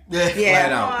whack.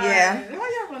 Flat out. Yeah.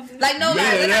 Like no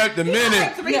minute after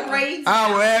minute,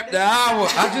 hour after hour.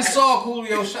 I just saw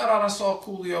Coolio. Shout out! I saw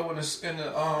Coolio in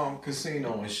the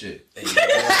casino and shit. I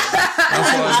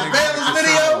saw this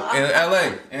nigga in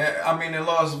LA. In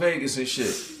Las Vegas and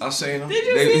shit. I seen him.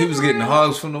 He was getting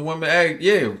hugs from the women. Hey,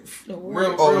 yeah,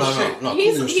 real shit. No,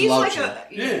 he's like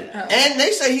and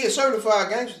they say he a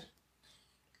certified gangster.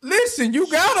 Listen, you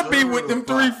gotta be with them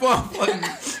 3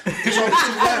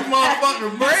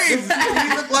 motherfucking braids.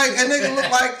 He look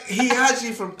like he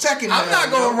actually from Tekken. I'm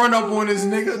not gonna run up on this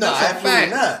nigga. No,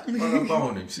 absolutely not. Run up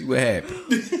on him. See what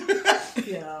happens.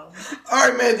 Yeah. All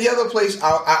right, man. The other place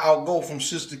I'll go from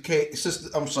Sister K.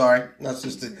 I'm sorry, not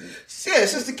Sister. Yeah,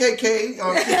 Sister KK.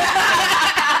 All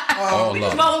we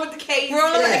just rolling with the case.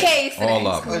 Rolling with the case. All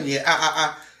up.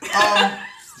 Yeah.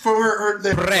 From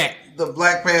the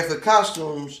Black Panther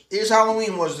costumes,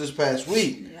 Halloween was this past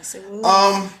week. Yes, it was.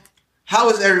 How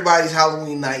was everybody's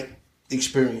Halloween night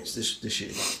experience this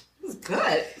year? It was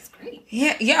good. It's great.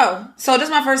 Yeah, yo. So this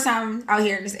is my first time out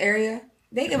here in this area.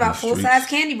 They give out full-size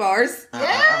candy bars. Yeah,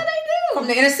 they do. From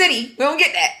the inner city. We don't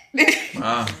get that.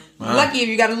 Lucky if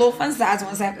you got a little fun size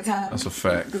ones half the time. That's a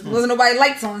fact. Because there wasn't nobody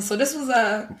lights on. So this was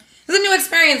a new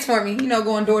experience for me. You know,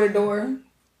 going door to door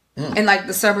in like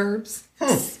the suburbs.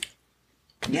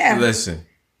 Yeah. Listen.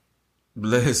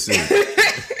 The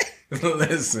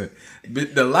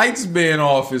lights being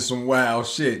off is some wild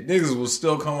shit. Niggas will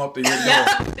still come up to your door.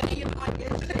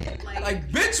 Like,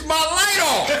 bitch, my light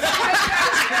off.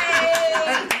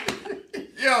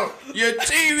 Yo, your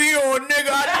TV on,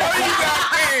 nigga. I know you got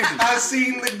candy. I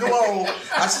seen the glow.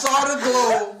 I saw the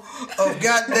glow of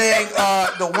goddamn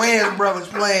the Wayans brothers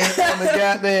playing on the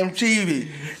goddamn TV.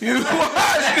 You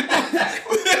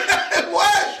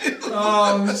watch it.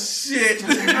 Oh shit.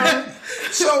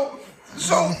 So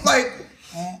like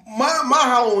my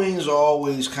Halloweens are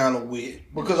always kind of weird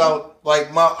because I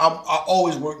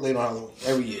always work late on Halloween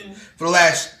every year for the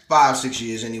last 5-6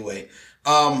 years anyway.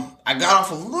 I got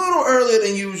off a little earlier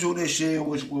than usual this year,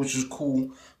 which was cool.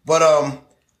 But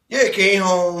came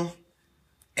home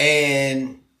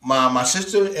and my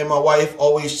sister and my wife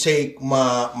always take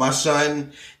my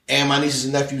son and my nieces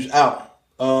and nephews out.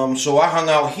 So I hung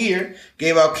out here,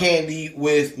 gave out candy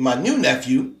with my new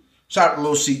nephew, shout out to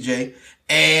little CJ,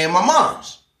 and my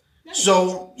mom's. Nice.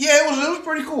 So yeah, it was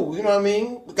pretty cool. You know what I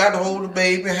mean? Got to hold the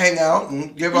baby, hang out,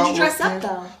 and give out. Did you dress up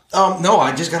though? No,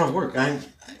 I just got off work.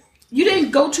 You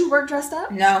didn't go to work dressed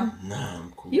up? No. Nah,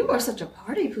 I'm cool. You were such a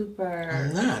party pooper.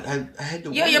 I'm not. I had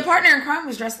to. Yo, your partner in crime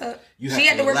was dressed up. She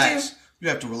had to work too. You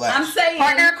have to relax. I'm saying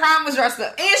partner in crime was dressed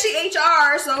up, and she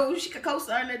HR, so she could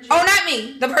co-star in that. Oh, not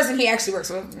me. The person he actually works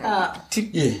with. Two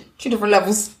different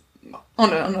levels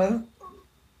on the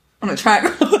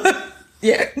triangle.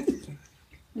 Yeah.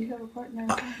 You have a partner.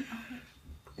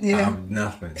 Yeah. I'm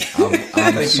nothing.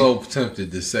 I'm so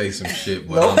tempted to say some shit,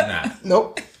 but I'm not.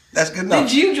 Nope. That's good enough.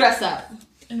 Did you dress up?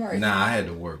 Nah, I had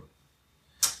to work.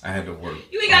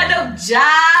 You ain't got no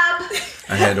job.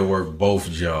 I had to work both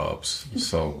jobs.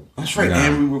 So that's right.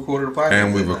 And we recorded a podcast.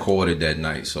 And we recorded that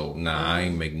night. So I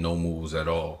ain't make no moves at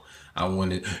all. I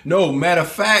wanted matter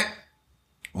of fact,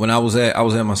 when I was at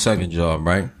my second job,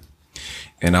 right?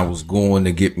 And I was going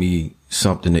to get me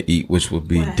something to eat, which would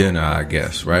be dinner, I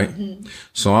guess, right? Mm-hmm.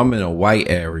 So I'm in a white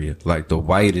area, like the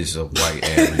whitest of white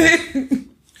areas.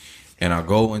 And I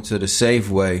go into the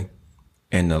Safeway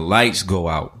and the lights go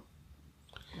out.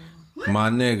 My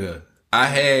nigga, I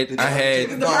had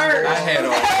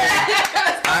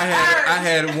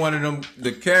one of them,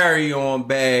 the carry-on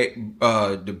bag,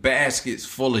 the baskets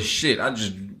full of shit. I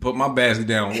just put my basket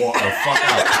down and walked the fuck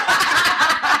out.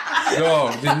 Yo,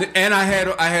 and I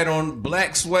had on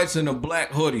black sweats and a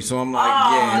black hoodie, so I'm like,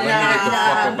 let me get the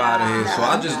fuck up out of here. So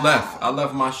I just left. I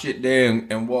left my shit there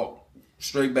and walked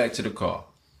straight back to the car.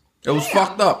 It was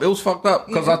fucked up. It was fucked up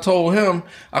because I called him,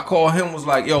 was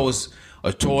like, yo, it's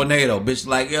a tornado. Bitch,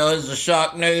 like, yo, it's a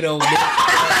sharknado.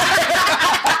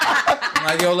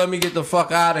 Like, yo, let me get the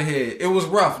fuck out of here. It was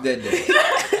rough that day.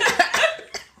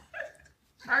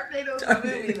 Sharknado's a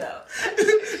movie, though.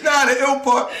 Nah, the ill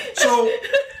part. So,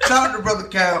 shout out to Brother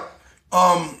Cal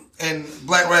and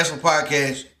Black Wrestling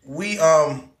Podcast. We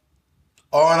are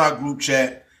on our group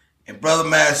chat, and Brother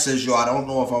Matt says, yo, I don't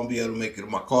know if I'm going to be able to make it in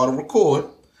my car to record.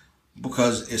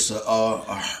 Because it's a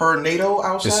hurricane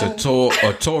outside. It's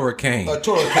a torricane. A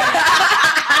torricane.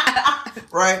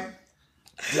 Right?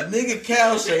 The nigga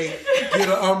Cal say, get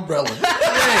an umbrella.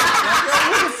 Hey,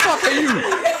 what the fuck are you?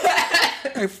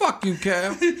 Hey, fuck you,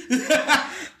 Cal.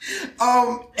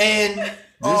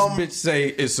 This bitch say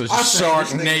it's a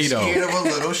sharknado. Scared of a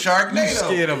little sharknado.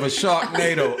 Scared of a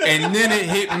sharknado. And then it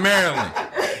hit Maryland.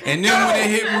 And then when it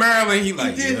hit Maryland, he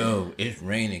like, yo, it's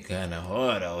raining kind of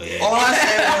hard out here. All I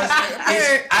said was,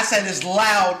 I said it's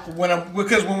loud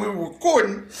because when we were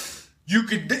recording, you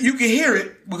could hear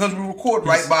it because we record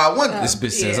right by our window. This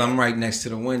bitch says I'm right next to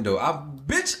the window. I'm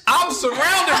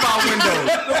surrounded by windows.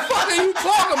 The fuck are you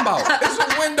talking about? There's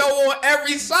a window on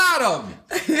every side of me.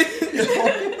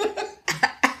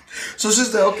 So,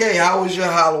 sister, okay, how was your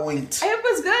Halloween? It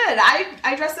was good.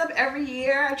 I dress up every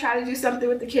year. I try to do something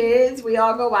with the kids. We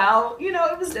all go out. You know,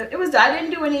 it was. I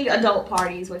didn't do any adult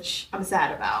parties, which I'm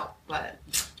sad about, but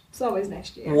it's always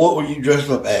next year. What were you dressed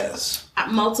up as?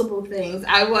 Multiple things.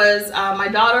 I was. My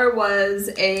daughter was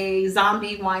a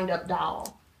zombie wind-up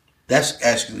doll. That's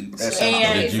actually.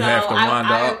 Did you have to wind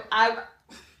up?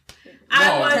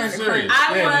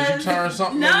 Did you turn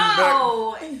something?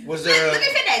 No. Was there? Let me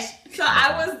finish. So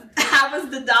I was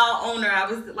the doll owner. I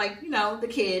was like, the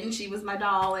kid, and she was my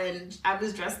doll, and I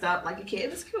was dressed up like a kid.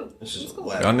 It was cool. It was cool.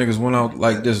 Y'all niggas went out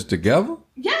like this together?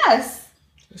 Yes.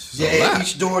 Yeah,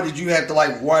 each door did you have to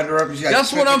like wind her up? And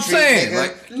that's what I'm saying.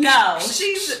 Like, no,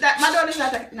 my daughter's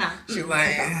not that. No, she's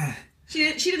like,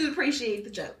 she didn't appreciate the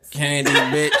jokes. Candy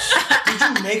bitch. Did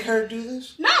you make her do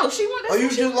this? No, she wanted. Oh, you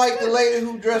just like the lady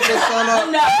who dressed her son up?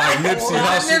 No, like Nipsey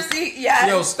Hussle. Nipsey, yes.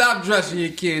 Yo, stop dressing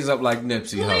your kids up like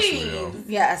Nipsey Hussle, yo.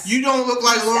 Yes. You don't look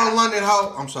like Lauren London.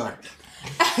 How? I'm sorry.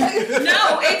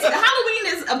 No, Halloween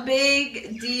is a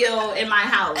big deal in my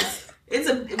house. It's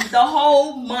the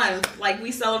whole month. Like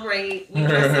we celebrate, we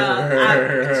dress up.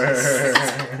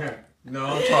 No,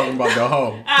 I'm talking about the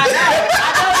hoe. I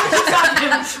know what you're talking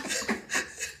about.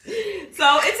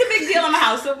 So it's a big deal in my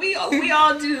house. So we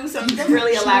all do some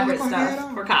really elaborate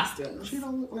stuff for costumes. She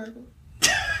don't look like her.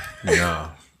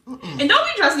 No. And don't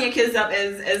be dressing your kids up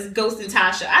as Ghost and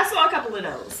Tasha. I saw a couple of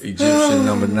those. Egyptian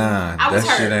number 9. I was that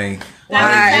hurt. shit ain't.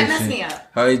 That messed me up.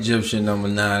 Her Egyptian number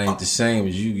 9 ain't the same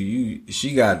as you.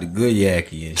 She got the good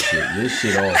yaki and shit. Your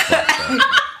shit all fucked up.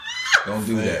 Don't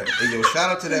do that. Hey, yo, shout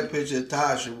out to that picture of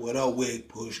Tasha with her wig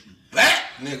pushed back,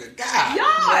 nigga. God.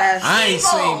 Yes. I ain't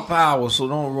seen Power, so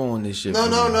don't ruin this shit. No.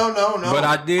 But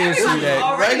I did see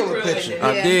that regular picture.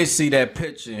 I did see that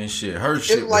picture and shit. Her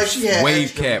shit like was she had wave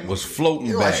extra, cap was floating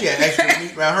It back. like she had extra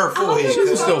meat around her forehead. She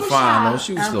was still fine though.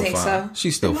 She was I don't still think fine. so.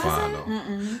 She's still fine though.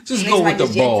 Just Maybe go with the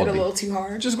just yanked it a baldy. little too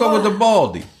hard. Just go with the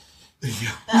baldy.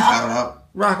 Shout out.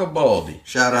 Rock a baldy.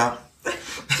 Shout out.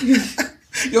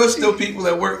 Yo, it's still people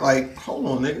at work like, hold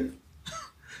on, nigga.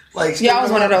 Like, Yeah, I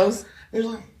was one of those. It was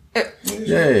like,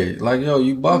 Yeah, like yo,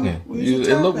 you bugging.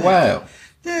 It look wild.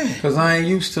 yeah. Cause I ain't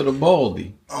used to the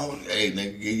baldy. Oh, hey,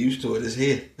 nigga, get used to it. It's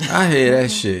here. I hear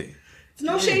that shit. It's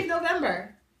no shave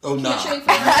November. Oh, no. Can't shave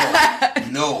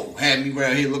for No. Had me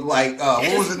around here look like,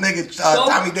 what was the nigga,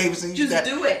 Tommy Davidson? Just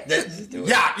do it.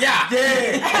 Yeah. Yeah.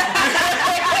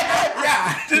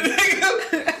 The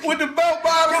nigga with the belt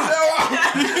bottom.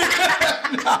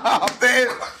 Nah, man.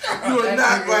 You are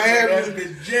not going to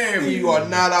have me. You are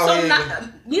not out So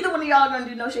here. neither one of y'all gonna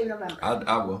do no shave November.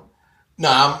 I will.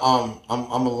 Nah, I'm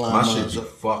a line. My shit be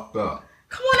fucked up.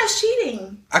 Come on, that's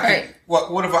cheating. I can,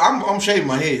 what if I'm shaving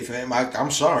my head, fam?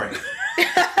 I'm sorry.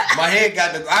 My head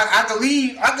got the. I can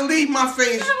leave my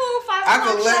face. I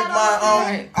can let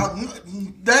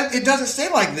that it doesn't stay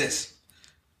like this.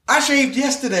 I shaved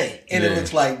yesterday and it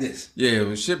looks like this. Yeah,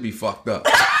 it should be fucked up.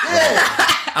 Yeah.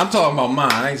 I'm talking about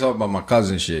mine. I ain't talking about my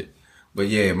cousin shit. But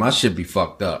yeah, my shit be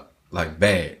fucked up, like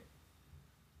bad.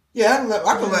 Yeah,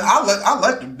 I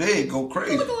let the bed go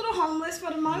crazy. You look a little homeless for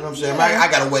the month. You know what I'm saying?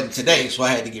 I got a wedding today, so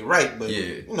I had to get right. But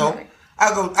you know,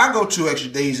 I go 2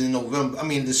 extra days in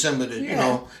December to you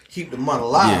know keep the month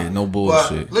alive. Yeah, no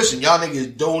bullshit. But listen, y'all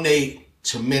niggas donate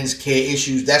to men's care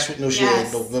issues. That's what No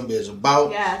Shave November is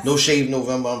about. Yes. No Shave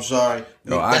November. I'm sorry.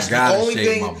 Yo, That's I gotta the only shave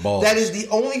thing, my balls. That is the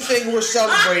only thing we're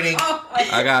celebrating.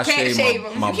 I gotta shave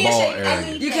my ball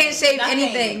area. You can't shave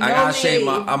anything. I gotta shave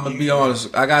my. I'm gonna be honest.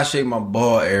 I gotta shave my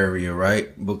ball area, right?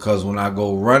 Because when I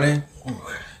go running,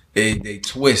 they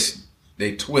twist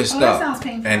up, sounds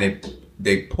painful. and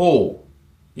they pull.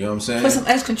 You know what I'm saying? Put some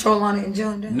edge control on it and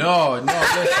Joan down. No,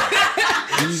 listen.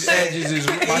 These edges is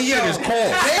my shit is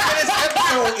coarse. This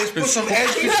episode is put some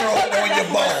edge control on your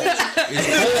balls. It's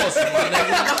coarse, my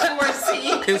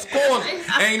nigga. It's coarse.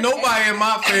 Ain't nobody in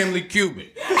my family Cuban.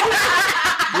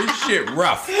 This shit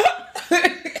rough.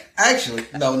 Actually,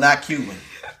 no, not Cuban.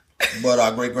 But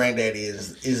our great granddaddy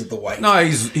is the white. No,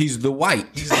 he's the white.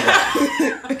 He's the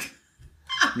white.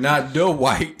 Not the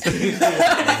white.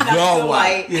 The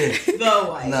white. Yeah. The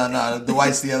white. No, the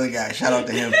white's the other guy. Shout out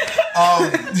to him.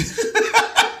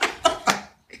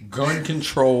 Gun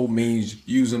control means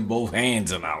using both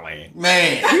hands in our land.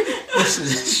 Man, listen,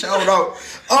 shout out.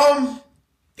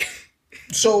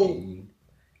 So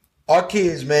our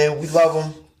kids, man, we love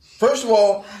them. First of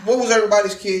all, what was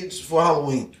everybody's kids for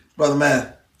Halloween, Brother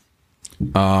Man?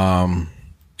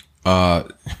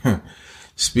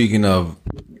 Speaking of,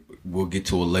 we'll get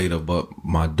to it later, but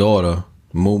my daughter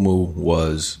Moo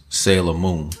was Sailor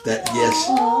Moon. Yes.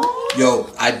 Yo,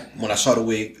 when I saw the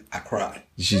wig, I cried.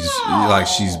 She's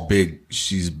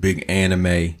big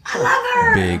anime. I love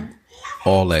her. Big,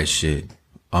 all that shit.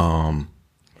 Lenny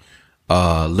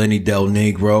Del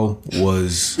Negro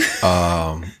was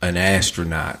an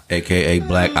astronaut, aka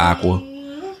Black Aqua.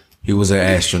 He was an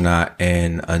astronaut,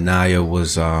 and Anaya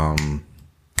was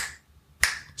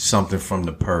something from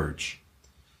The Purge.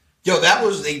 Yo, that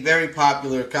was a very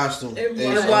popular costume. It was.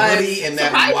 Hoodie and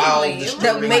that wild, The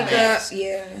disturbing makeup, mask.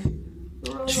 yeah.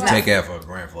 She take after her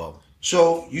grandfather.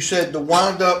 So you said the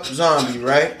wind up zombie,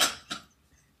 right?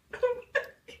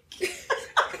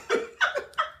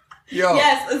 Yo,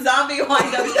 Yes, a zombie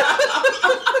wind up.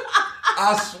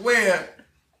 I swear,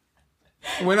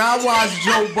 when I watch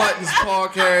Joe Budden's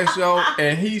podcast show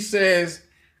and he says,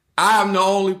 I'm the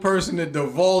only person that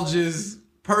divulges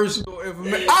personal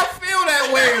information, I feel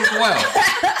that way as well.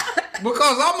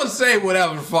 Because I'm going to say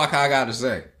whatever the fuck I got to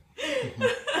say.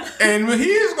 And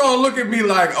he's going to look at me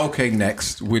like, okay,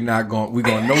 next. We're going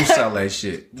to no-sell that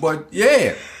shit. But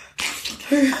yeah.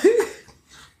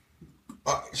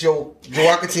 So,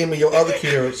 Joaquin and your other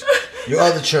kids, your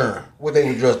other churn, what they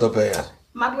were dressed up as?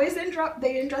 My boys didn't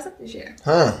dress up this year.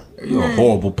 Huh? You're a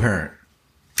horrible parent.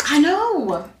 I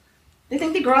know. They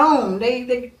think they're grown.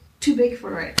 They're too big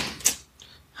for it.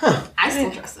 Huh? I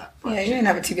still dress up. Yeah, you ain't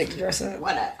never too big to dress up.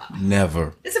 Whatever.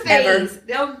 Never. It's a phase.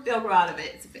 They'll grow out of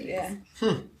it. It's a phase. Yeah.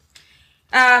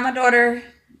 My daughter,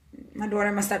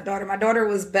 my stepdaughter. My daughter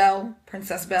was Belle,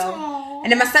 Princess Belle,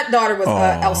 and then my stepdaughter was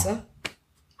Elsa.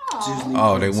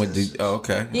 Oh, they went to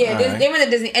okay. Yeah, they went to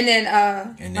Disney, and then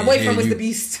my boyfriend was the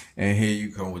Beast. And here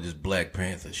you come with this Black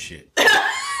Panther shit.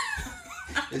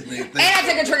 And I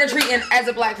took a trick or treating as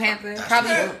a Black Panther.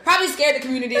 Probably scared the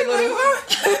community a little. How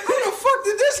the fuck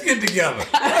did this get together?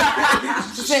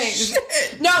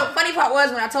 No, funny part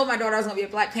was when I told my daughter I was gonna be a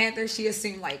Black Panther, she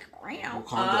assumed like round,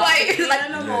 like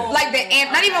the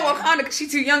ant. Not even Wakanda, because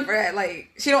she's too young for that. Like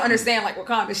she don't understand like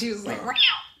Wakanda. She was like round.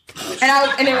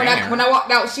 And then when I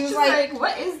walked out, she was like,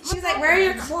 "What is?" She's like, "Where are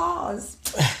your claws?"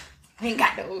 I ain't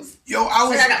got those. Yo,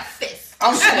 I got a fist. I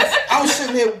was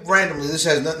sitting there randomly. This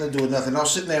has nothing to do with nothing. I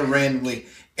was sitting there randomly,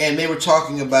 and they were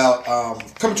talking about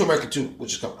Coming to America 2,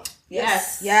 which is coming out.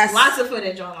 Yes. Lots of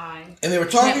footage online. And they were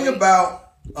talking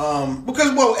about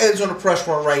because Ed's on the press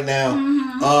run right now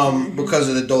because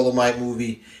of the Dolomite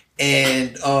movie,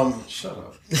 and shut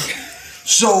up.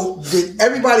 So did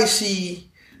everybody see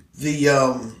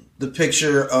the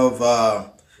picture of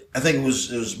I think it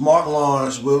was Mark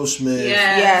Lawrence, Will Smith,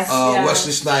 yes.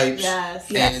 Wesley Snipes,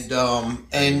 and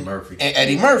Eddie Murphy. And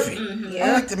Eddie Murphy. Mm-hmm.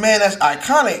 I'm like, man, that's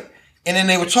iconic. And then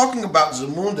they were talking about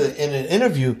Zamunda in an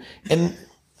interview, and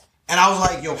I was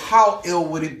like, yo, how ill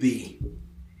would it be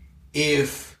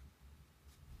if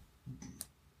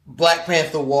Black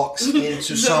Panther walks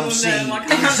into some scene in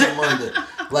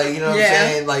Zamunda? Like, you know what I'm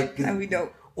saying? Like, that'd be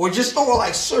dope. Or just throw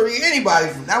like Surrey, anybody.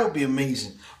 That would be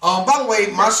amazing. By the way,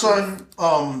 my son,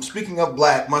 speaking of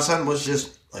Black, my son was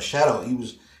just a shadow. He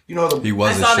was, he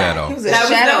was a shadow. He was a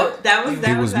shadow.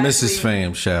 He was Mrs.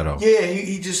 Fam's shadow. Yeah,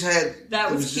 he just had.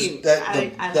 That was cute. That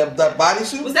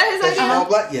bodysuit. Was that his idea? All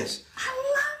black. Yes. I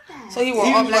love that. So he wore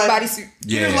all black bodysuit.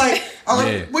 Yeah. He was like,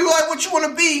 we were like, what you want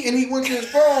to be? And he went to his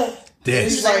phone.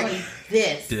 This. He's like,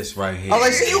 this right here. I was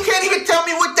like, see, you can't even tell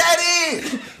me what that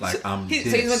is. Like I'm. So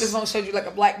he went to his phone, showed you like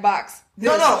a black box.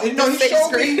 No. He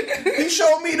showed me. He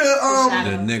showed me the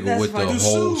nigga with the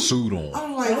whole suit on.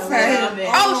 I'm like,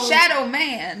 oh, Shadow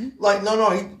Man. Like no,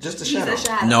 he just a shadow.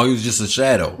 No, he was just a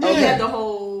shadow. He had the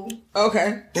whole.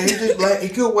 Okay. And he just like he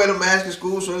could wear the mask in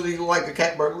school so he looked like a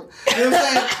cat burglar. You know what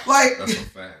I'm saying? Like that's a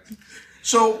fact.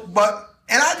 So,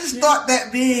 and I just thought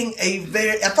that being I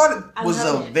thought it was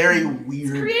a very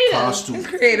weird costume. It's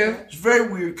creative. It's a very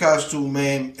weird costume,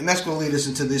 man. And that's going to lead us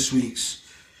into this week's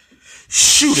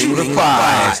Shooting the 5.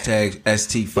 Hashtag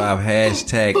ST5.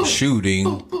 Hashtag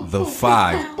shooting the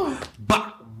 5.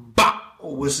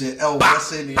 Oh, what's it?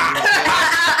 West Indian.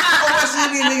 West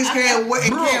Indian niggas can't wait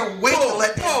to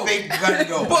let that fake gun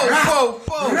go.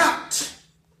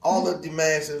 All the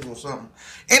demands or something.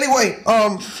 Anyway,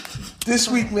 this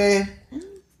week, man,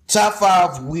 top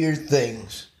 5 weird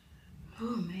things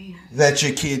that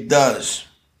your kid does.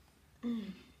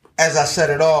 As I set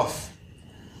it off,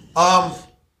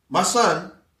 my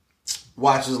son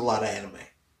watches a lot of anime.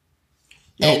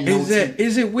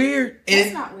 Is it weird?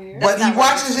 It's not weird. But he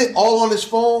watches it all on his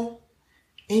phone,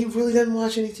 and he really doesn't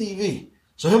watch any TV.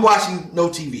 So him watching no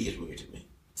TV is weird to me.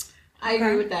 I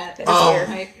agree with that.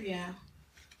 Yeah.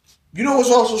 You know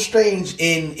what's also strange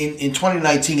in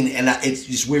 2019, and it's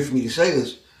just weird for me to say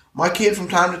this. My kid from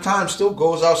time to time still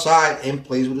goes outside and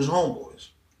plays with his homeboys.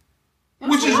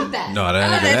 Which is that? No,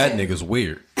 that nigga's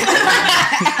weird.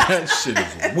 That shit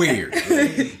is weird.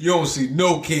 You don't see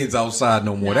no kids outside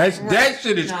no more. That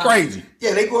shit is crazy.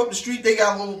 Yeah, they go up the street. They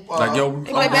got a little I'm going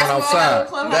outside.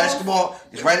 Basketball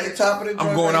is right at the top of the.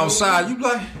 I'm going outside. You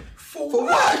like for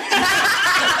what?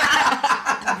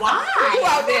 Why? You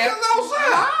out there?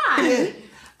 Why?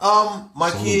 Yeah.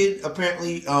 My kid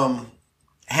apparently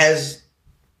has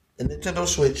a Nintendo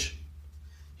Switch.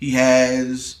 He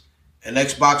has an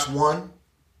Xbox One,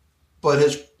 but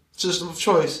his system of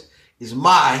choice is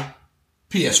my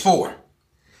PS4.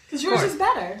 Because yours is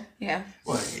better. Yeah.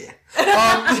 Well, yeah.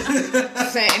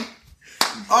 Same.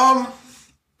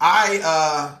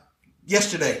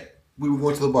 Yesterday we were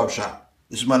going to the barbershop.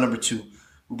 This is my number 2.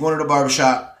 We're going to the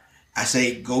barbershop, I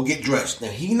say, go get dressed. Now,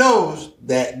 he knows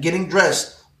that getting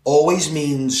dressed always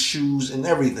means shoes and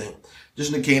everything.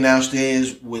 This nigga came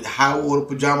downstairs with high water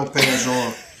pajama pants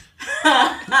on.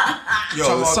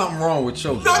 Yo, there's something wrong with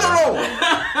your No.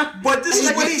 But this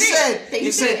is what he said.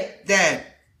 He said, Dad,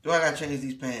 do I gotta change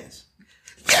these pants?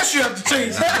 Yes, you have to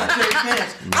change these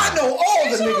pants. I know all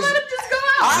the niggas.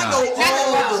 I know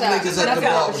all the niggas at the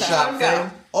barbershop,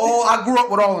 fam. I grew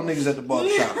up with all the niggas at the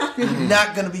barbershop.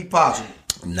 Not gonna be possible.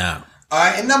 Nah. All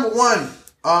right, and number one,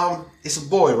 it's a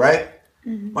boy, right?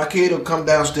 Mm-hmm. My kid will come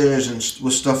downstairs and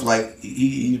with stuff like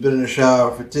he's been in the shower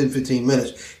for 10, 15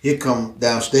 minutes. He'll come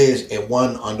downstairs and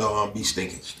one underarm be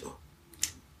stinking still.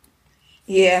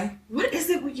 Yeah. What is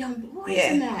it with young boys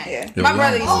in that? Yeah. My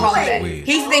brother used to call that. He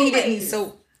think he didn't need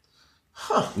soap.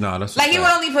 Huh. No, that's like he would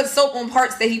only put soap on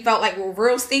parts that he felt like were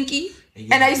real stinky.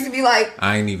 And I used to be like,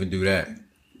 I ain't even do that.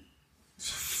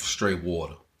 Straight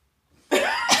water.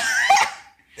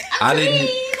 I didn't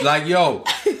like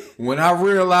when I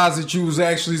realized that you was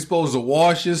actually supposed to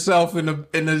wash yourself in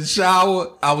the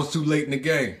shower, I was too late in the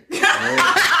game.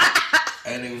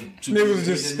 And it was too niggas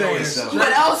just staying.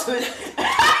 What else would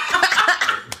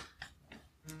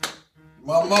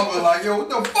my mother like, yo, what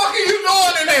the fuck are you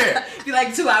doing in there? Be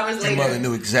like 2 hours later. Your mother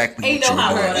knew exactly what you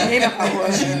were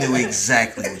doing. She knew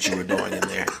exactly what you were doing in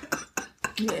there.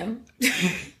 Yeah.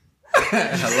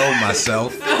 Hello,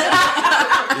 myself.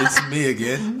 It's me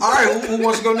again. All right, who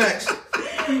wants to go next?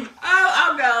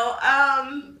 I'll go.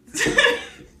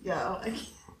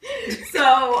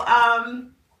 So,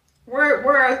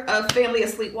 we're a family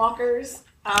of sleepwalkers.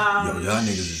 Yo, y'all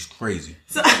niggas is crazy.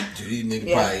 So, these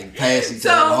niggas probably pass each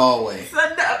other in the hallway. So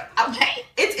okay,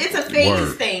 it's a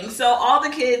phase thing. So all the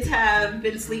kids have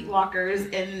been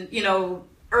sleepwalkers in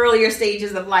earlier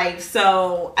stages of life.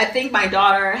 So I think my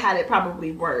daughter had it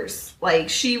probably worse. Like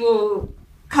she will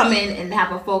come in and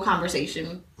have a full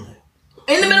conversation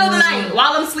in the middle of the night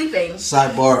while I'm sleeping.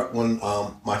 Sidebar: when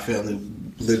my family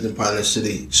lived in Pioneer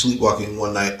City, sleepwalking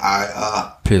one night,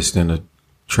 I pissed in a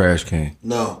trash can.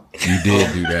 No. You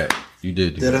did do that. You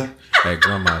did do that. Did I? At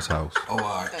grandma's house. Oh, all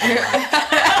right.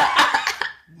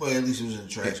 Well, at least it was in the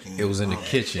trash can. It was in the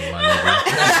kitchen, my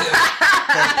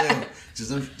nigga. Just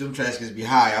them trash cans be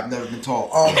high. I've never been tall.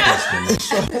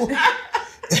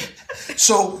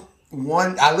 So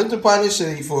I lived in Pioneer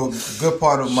City for a good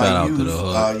part of my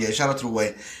youth. Shout out to the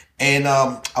way. And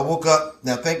I woke up.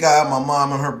 Now, thank God, my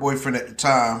mom and her boyfriend at the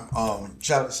time.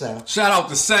 Shout out to Sal. Shout out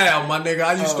to Sal, my nigga.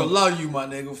 I used to love you, my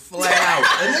nigga. Flat out.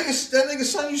 That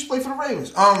nigga's son used to play for the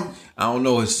Ravens. I don't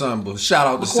know his son, but shout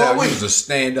out to Sal. He was a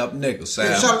stand-up nigga, Sal.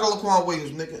 Yeah, shout out to Laquan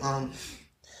Williams, nigga.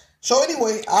 So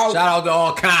anyway, shout out to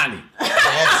all Connie.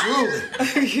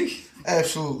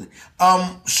 Absolutely.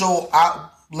 So I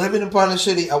living in Pioneer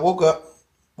City. I woke up,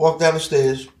 walked down the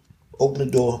stairs, opened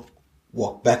the door.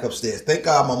 Walk back upstairs. Thank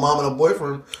God my mom and her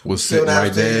boyfriend was sitting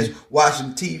right there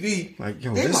watching TV. Like,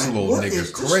 yo, this little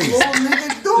nigga crazy. This little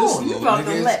nigga doing? This little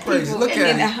nigga is crazy. Look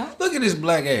at him. Look at his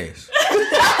black ass.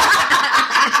 Look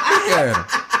at him.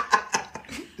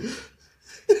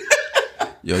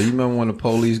 Yo, you remember when the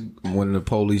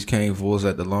police came for us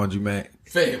at the laundromat?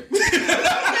 Fam.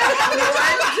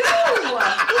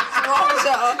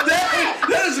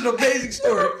 That is an amazing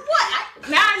story. What?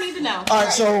 Now I need to know. All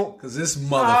right, so because this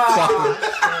motherfucker,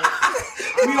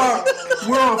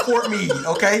 we're on Fort Meade,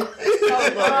 okay?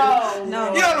 Oh,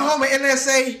 no. You know the home of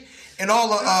NSA and all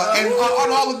the and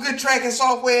on all the good tracking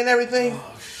software and everything.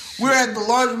 We're at the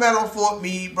laundromat on Fort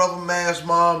Meade. Brother Mass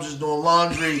Moms is doing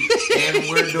laundry, and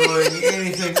we're doing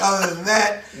anything other than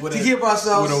that to keep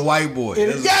ourselves with a white boy.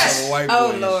 Yes. White boy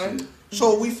oh Lord.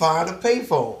 So we find a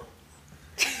payphone.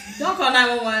 Don't call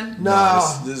 911.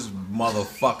 No. This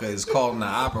motherfucker is calling the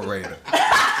operator.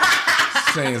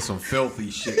 Saying some filthy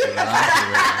shit to the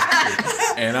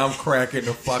operator. And I'm cracking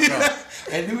the fuck up.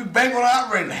 And then we bang on the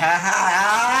operator. Ha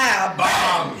ha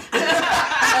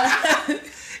ha, bang.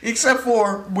 Except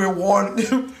for we're on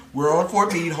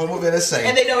Fort Meade, home of NSA.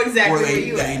 And they know exactly where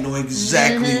you are. They know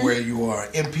exactly where you are.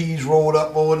 MPs rolled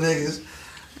up on niggas.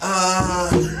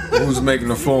 Who's making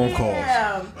the phone call?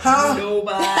 Huh?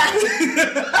 Nobody.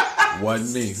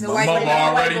 Wasn't me. The My mama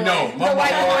already know. My mama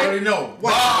already know.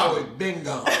 White boy,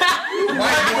 bingo.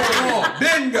 White boy,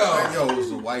 bingo. Yo, it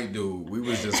was a white dude. We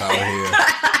was just out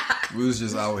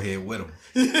here with him.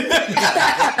 It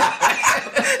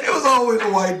was always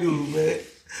a white dude, man.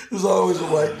 It was always a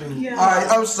white dude. Yeah. All right,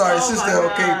 I'm sorry, sister.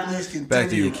 Okay, please continue. Back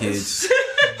to your kids.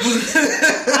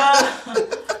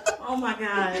 Oh my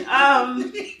God.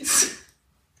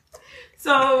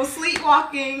 So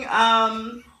sleepwalking.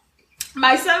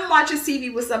 My son watches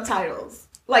TV with subtitles.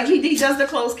 Like he does the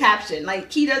closed caption. Like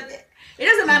he does. It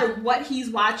doesn't matter what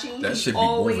he's watching. That should be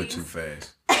moving too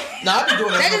fast. No, I be doing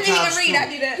that. That doesn't even read. I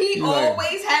do that. He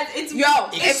always has. It's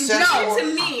to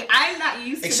me. I'm not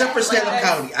used to. Except for stand-up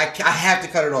comedy, I have to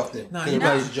cut it off then. No, if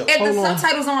the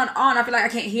subtitles on, I feel like I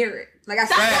can't hear it. Like I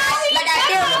hear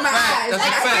it with my eyes.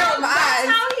 That's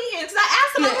how he is. I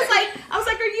asked him. I was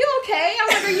like, "Are you okay?" I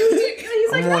was like, "Are you?"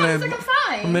 He's like, "No." I was like, "I'm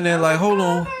fine." I'm in there like, hold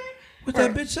on. What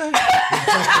that bitch say?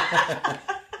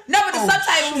 No, but the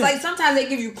subtitles, like, sometimes they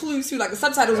give you clues too. Like, the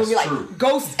subtitles will be like,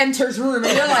 "Ghost enters room,"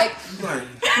 and you're like,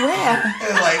 "Yeah."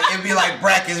 And like, it'd be like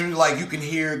brackets, it'd be like, you can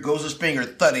hear Ghost's finger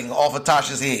thudding off of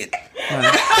Tasha's head.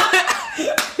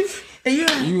 And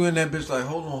you in that bitch like,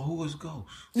 hold on, who is Ghost?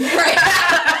 Right.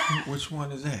 Which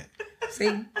one is that?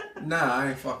 See? Nah, I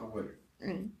ain't fucking with it.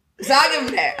 So I'll give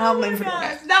him that. I'll blame for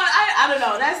that. No, I don't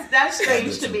know. That's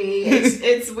strange to me.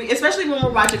 It's especially when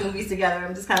we're watching movies together.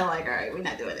 I'm just kind of like, all right, we're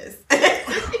not doing this.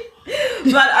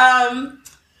 But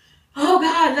oh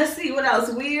god, let's see what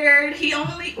else. Weird.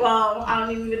 I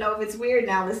don't even know if it's weird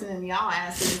now listening to y'all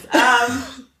asses.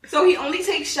 So he only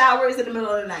takes showers in the middle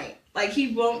of the night. Like,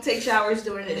 he won't take showers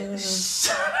during the day.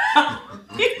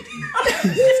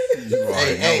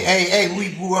 Hey, we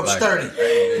grew up sturdy.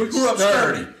 We grew up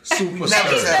sturdy. Super He's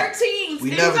 13.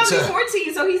 He's going to be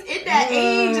 14, so he's in that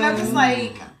age. And I'm just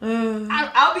like,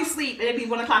 I'll be asleep, and it'd be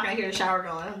 1 o'clock, and I hear the shower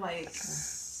going. I'm like...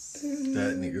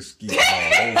 That nigga skeeting all over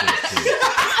the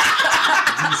place.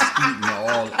 He's skeeting all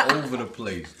over the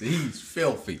place. He's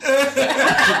filthy.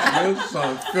 Your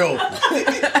son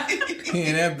filthy. He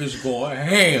and that bitch going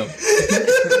ham.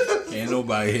 Can't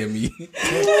nobody hear me.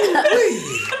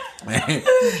 Man.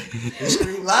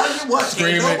 Scream loud as you want.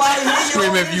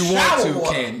 Scream if you want to.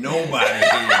 Can't nobody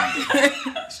hear me.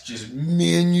 It's just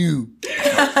me and you.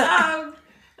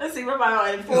 Let's see, what am I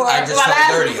on? My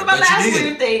last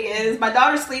weird thing is my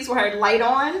daughter sleeps with her light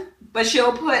on, but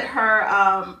she'll put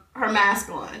her mask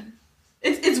on.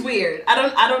 It's weird. I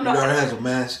don't know. Your daughter has a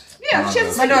mask? Yeah, she has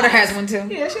a sleep My daughter mask. has one too.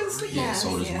 Yeah, she has a sleep mask.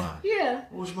 So does mine. Yeah.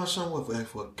 What's my son with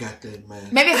for a goddamn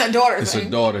mask? Maybe it's a daughter thing. It's a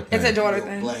daughter thing. It's a daughter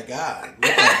thing. Black eye.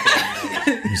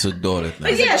 It's a daughter thing.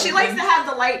 But yeah, she likes to have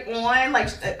the light on. Like,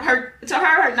 her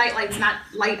night light's not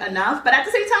light enough. But at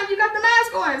the same time, you got the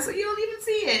mask on, so you don't even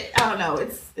see it. I don't know.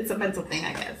 It's a mental thing,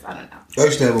 I guess. I don't know. I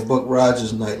used to have a Buck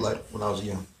Rogers nightlight when I was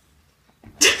young.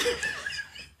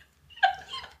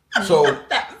 So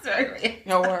That was very weird.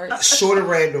 No worries. sort of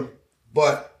random,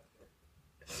 but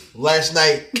last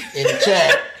night in the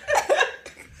chat,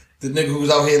 the nigga who's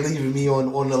out here leaving me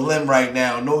on the limb right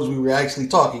now knows we were actually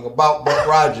talking about Buck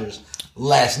Rogers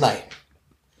last night.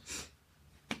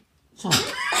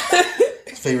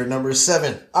 Favorite number is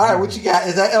 7. All right, what you got?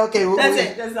 Is that okay? That's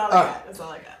it. That's all I got. That's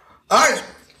all I got. All right,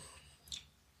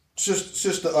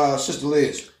 Sister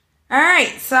Liz. All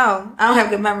right, so I don't have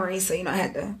good memories, so I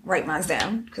had to write mine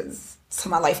down because that's how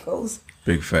my life goes.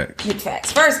 Big facts. Big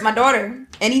facts. First, my daughter,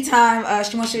 anytime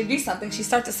she wants you to do something, she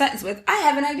starts a sentence with, "I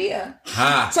have an idea."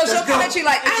 So she'll come at you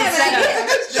like, "I have an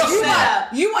idea."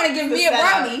 You want to give me a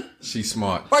brownie? She's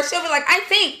smart. Or she'll be like, "I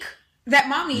think that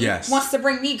mommy wants to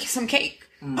bring me some cake."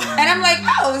 And I'm like,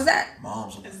 "Oh, is that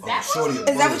Shorty a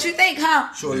bully. Is that what you think,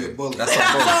 huh?" Shorty a bully. That's a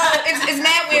bully. So it's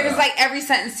mad weird. It's like every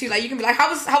sentence too. Like, you can be like, "How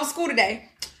was school today?"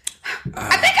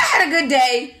 I think I had a good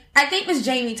day. I think Miss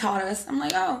Jamie taught us. I'm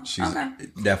like, oh, she's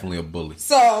definitely a bully.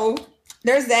 So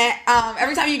there's that.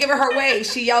 Every time you give her way,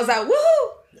 she yells out,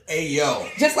 "Woohoo!" Hey yo,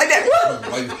 just like that.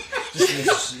 Woo! You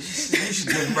should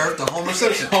give birth to Homer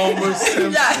Simpson.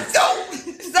 Yes.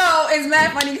 So it's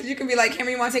mad funny because you can be like,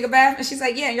 "Cameron, you want to take a bath?" And she's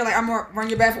like, "Yeah." And you're like, "I'm gonna run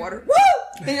your bath water." Woo!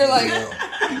 And you're like,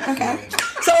 "Okay."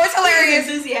 So it's hilarious.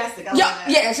 She's enthusiastic. I love that.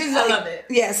 Yeah, she's like, I love it.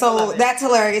 Yeah, so that's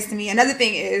hilarious to me. Another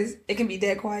thing is, it can be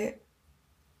dead quiet,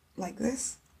 like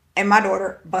this, and my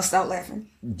daughter busts out laughing.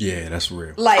 Yeah, that's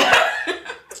real. Like,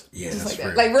 yeah, that's like real.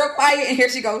 That. Like real quiet, and here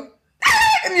she goes.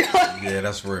 And you're like, yeah,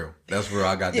 that's real. That's real.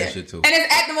 I got that shit too. And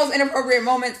it's at the most inappropriate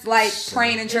moments, like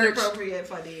praying in church. Inappropriate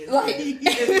funny. Like,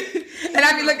 and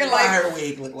I be looking like her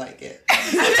wig look like it.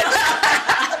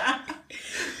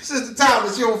 Sister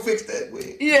Thomas, you don't fix that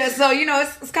wig. Yeah, so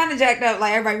it's kind of jacked up.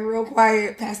 Like, everybody real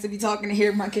quiet. Pastor be talking to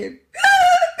hear my kid.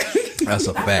 That's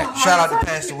a fact. Shout out to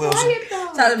Pastor Wilson.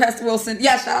 Shout out to Pastor Wilson.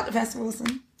 Yeah, shout out to Pastor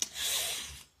Wilson.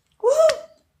 Woo!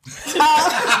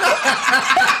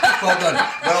 Well done.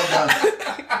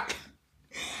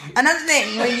 Another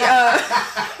thing,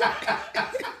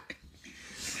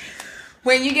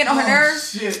 when you get on her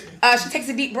nerves, she takes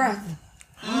a deep breath.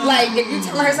 Like, if you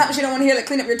telling her something she don't want to hear, like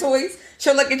clean up your toys,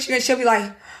 she'll look at you and she'll be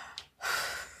like,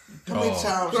 How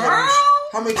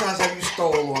many times have you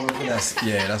stole on her for that?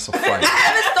 Yeah, that's a fight. I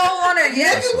haven't stole on her.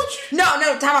 Yeah. No,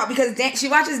 time out because she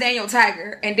watches Daniel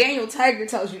Tiger, and Daniel Tiger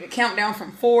tells you to count down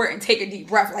from 4 and take a deep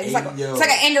breath. Like it's like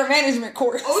an anger management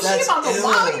course. Oh, she about to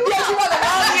wow you. Yeah, she about to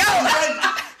wow you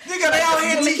out. Nigga, they out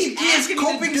here teaching kids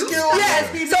coping skills. Yeah.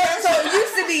 So it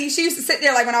used to be. She used to sit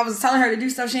there like when I was telling her to do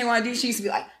stuff she didn't want to do. She used to be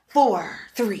like 4,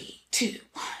 3, 2, 1.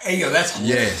 Hey yo, that's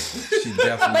yes. She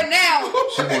definitely. But now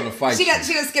she want to fight. She gonna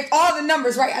skip all the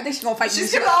numbers, right? I think she's gonna fight. She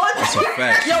skip all the numbers. That's a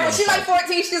fact. Yo, when she's like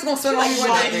 14, she's gonna swim like one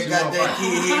day. That goddamn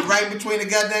kid hit right between the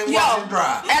goddamn wash and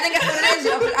dry. I think that's what it is.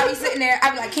 Yo. I be sitting there.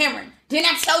 I be like, Cameron,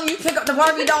 didn't I tell you pick up the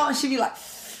Barbie doll? And she be like.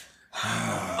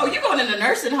 Oh, you going in the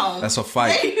nursing home? That's a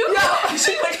fight. She put you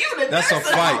in the That's a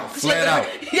fight. home. Flat out.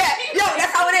 Yeah, yo,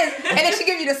 that's how it is. And then she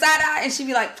give you the side eye, and she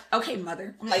be like, "Okay,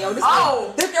 mother." I'm like, "Yo, this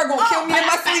girl gonna kill me in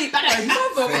my sleep."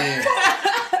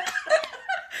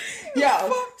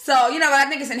 Yo, so you know what? I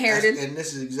think it's inherited. And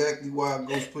this is exactly why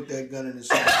Ghost put that gun in his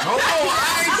side. No,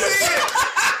 I ain't seen it.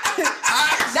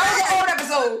 That was an old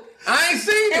episode. I ain't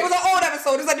seen it. It was an old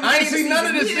episode. It was like the I ain't beginning seen none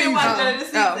of this season.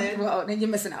 Well, then you're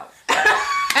missing out.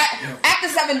 After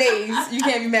 7 days, you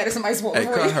can't be mad at somebody spoiling.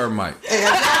 Hey, cut her mic. Hey,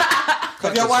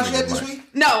 have y'all watched that this week?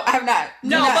 No, I have not.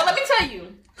 No, but let me tell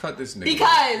you. Cut this nigga.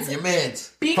 Because your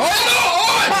man's.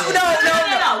 Hold No.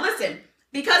 on. Listen.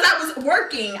 Because I was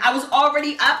working, I was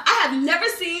already up. I have never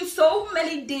seen so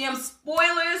many damn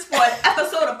spoilers for an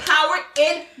episode of Power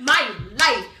in my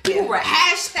life. People were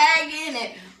hashtagging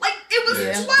it. Like, it was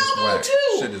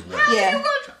 12:02. Shit is whack. Yeah.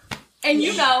 And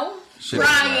you know,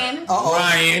 Brian.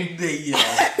 Brian.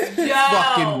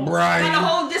 Fucking Brian. Got a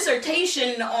whole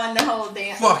dissertation on the whole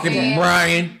damn. Fucking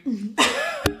Brian.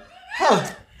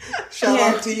 Shout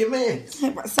out to your man.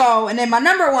 So, and then my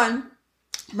number one,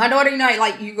 my daughter, you know,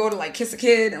 like you go to like kiss a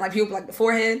kid and like people like the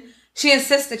forehead. She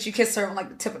insists that you kiss her on like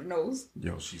the tip of the nose.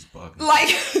 Yo, she's bugging. Like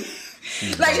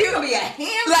people be a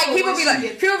handful. Like people be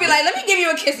like, let me give you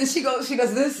a kiss, and she goes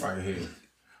this right here.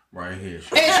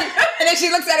 And then she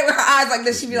looks at it with her eyes like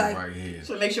this. She be like, right here.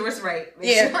 So make sure it's right.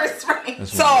 Make sure it's right.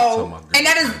 So, and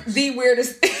that is the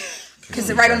weirdest. Kiss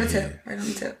it right on the tip. Right on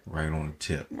the tip. Right on the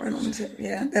tip. Right on the tip.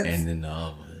 Yeah. And then the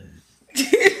other.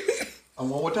 One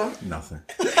more time? Nothing.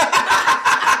 So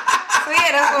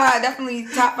yeah, that's why definitely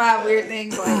top 5 weird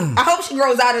things. Like, I hope she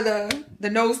grows out of the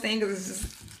nose thing because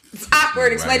it's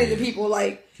awkward explaining to people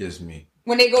like kiss me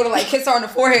when they go to like kiss her on the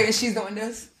forehead and she's doing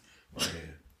this. Right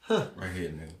here. Right here,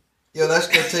 nigga. Yo, that's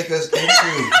gonna take us into.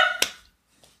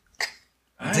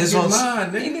 I didn't get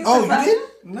mine, nigga. Oh, you didn't?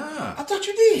 Nah. I thought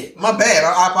you did. My bad.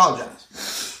 I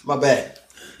apologize. My bad.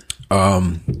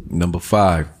 Number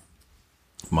 5.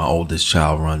 My oldest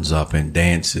child runs up and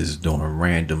dances during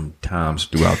random times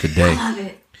throughout the day. I love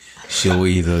it. She'll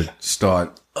either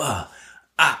start,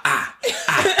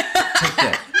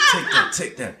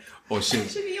 take that, or she'll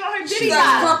be on her ditty.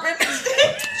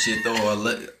 She'll throw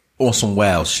on some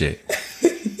wild shit.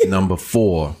 Number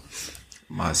 4,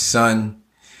 my son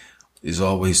is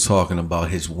always talking about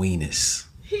his weenus.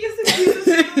 He is the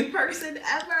cutest person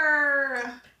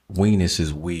ever. Weenus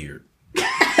is weird.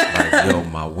 Like, yo,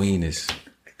 my weenus.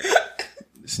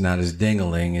 It's not his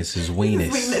dingaling, it's his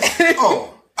weenus.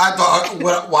 Oh, I thought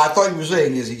you were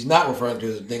saying is he's not referring to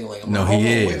his dingling. No, he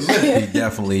is. He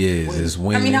definitely is. His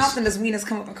weenus. I mean, how often does weenus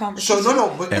come up in conversation?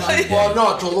 So but to a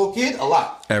little kid, a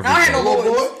lot. Every I had day. a little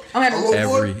boy.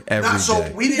 Every day. So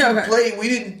we didn't play. We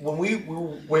didn't when we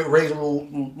were raising a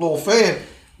little fan.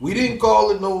 We didn't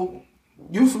call it no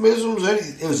euphemisms.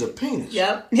 It was a penis.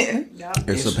 Yep. Yeah.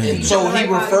 It's a penis. So he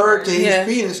referred to his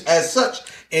penis as such.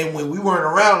 And when we weren't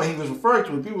around and he was referring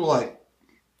to it, people were like,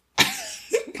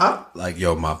 huh? Like,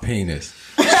 yo, my penis.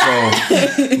 So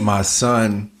my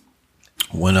son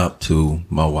went up to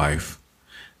my wife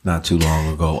not too long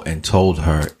ago and told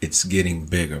her, it's getting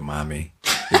bigger, mommy.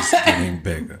 It's getting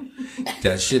bigger.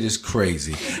 That shit is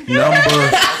crazy.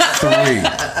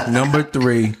 Number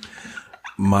three,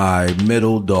 my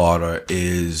middle daughter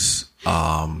is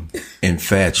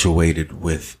infatuated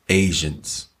with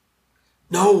Asians.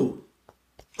 No.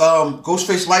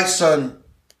 Ghostface Light's son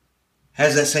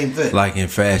has that same thing. Like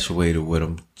infatuated with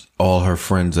him. All her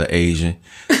friends are Asian.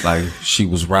 Like she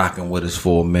was rocking with us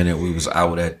for a minute. We was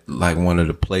out at like one of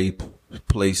the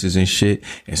places and shit,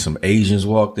 and some Asians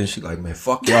walked in. She like, man,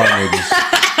 fuck y'all niggas.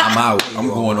 I'm out. I'm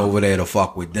going over there to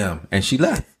fuck with them. And she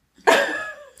left.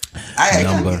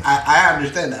 I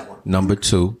understand that one. Number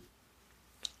 2,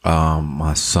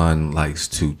 my son likes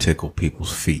to tickle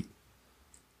people's feet.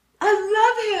 I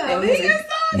love him. He is so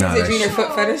Nah, Is it junior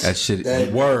foot fetish? That shit,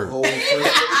 That word. whole Word.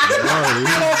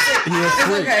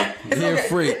 He a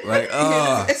freak. Like,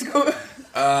 it's cool.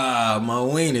 my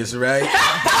weenus, right?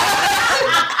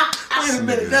 Wait a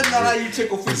minute, that's not how you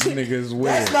tickle feet. This nigga is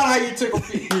weird. That's not how you tickle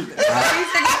feet.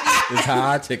 It's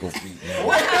how I tickle feet.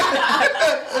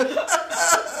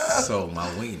 So my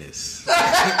weenus.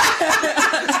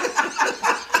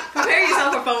 Prepare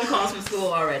yourself for phone calls from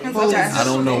school already. I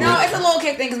don't know. No, it's a little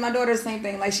kid thing because my daughter's the same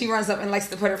thing. Like she runs up and likes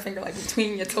to put her finger like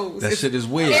between your toes. That shit is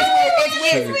weird.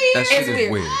 It's weird. That shit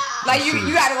is weird. Like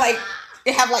you gotta like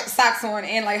have like socks on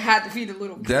and like hide the feet a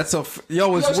little bit. That's it's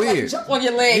weird. Like, jump on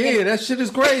your leg. Yeah, that shit is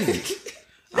crazy.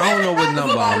 I don't know what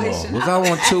number I'm on. Was I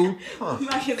on 2?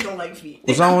 My kids don't like feet.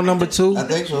 Was I on number 2? I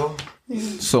think so.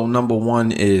 So number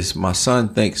 1 is my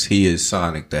son thinks he is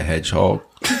Sonic the Hedgehog.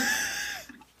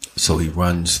 So he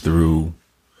runs through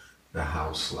the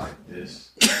house like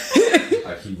this.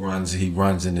 Like he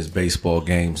runs in his baseball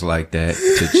games like that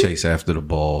to chase after the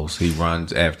balls. He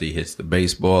runs after he hits the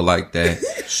baseball like that.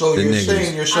 So you're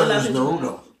saying your son is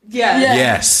Naruto? Yeah.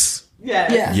 Yes.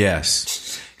 Yeah.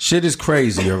 Yes. Shit is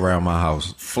crazy around my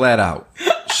house. Flat out.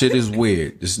 Shit is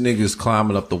weird. This nigga's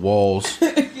climbing up the walls.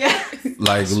 Yeah.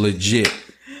 Like legit.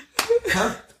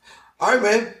 Huh? All right,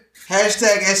 man.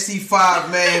 Hashtag ST5,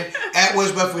 man. At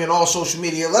Wes Buffy on all social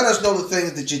media. Let us know the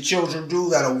things that your children do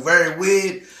that are very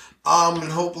weird.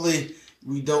 And hopefully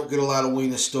we don't get a lot of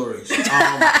wiener stories.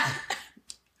 I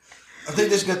think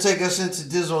this is going to take us into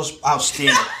Dizzless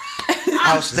Outstanding.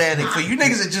 Outstanding. For you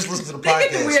niggas that just listen to the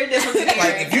podcast.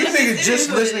 Like, if you niggas just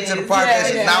listening to the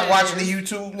podcast and not watching the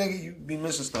YouTube, nigga, you be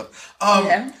missing stuff.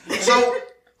 So,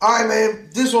 all right, man.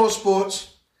 Dizzless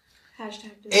Sports.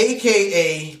 Hashtag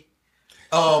AKA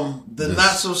the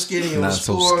not so skinny on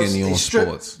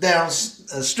sports.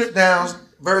 Stripped down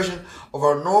version of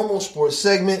our normal sports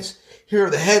segments. Here are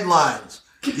the headlines.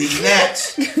 The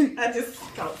Nats. I just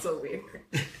felt so weird.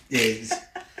 Yeah,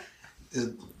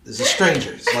 it's a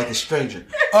stranger. It's like a stranger.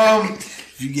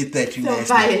 If you get that, you nasty.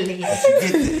 Violated.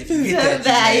 If you get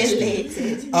that, you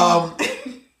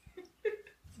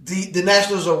nasty. The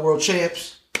Nationals are world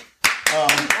champs.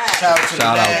 Shout out to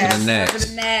the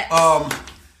Nats.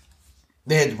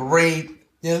 They had the parade.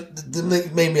 You know, the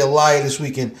nigga made me a liar this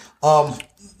weekend.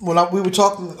 When we were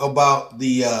talking about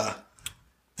the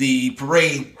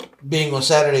parade being on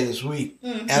Saturday this week,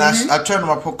 and I turned to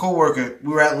my coworker.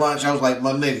 We were at lunch. I was like,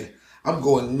 "My nigga, I'm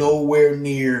going nowhere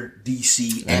near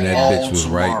DC." And that bitch was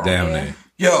tomorrow. Right down there.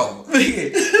 Yo,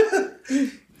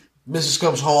 Mrs.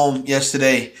 comes home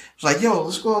yesterday. Was like, "Yo,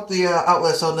 let's go out the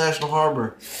outlets on National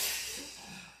Harbor."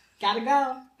 Gotta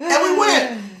go. And we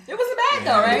went. It was a bag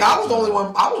though, right? I was the only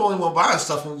one buying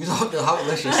stuff when we got out the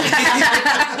outlets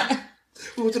yesterday.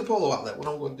 We went to the Polo outlet. What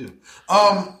I'm going to do?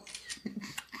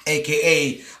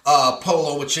 AKA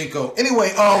Polo Machinko.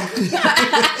 Anyway,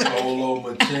 Polo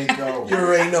Machinko. You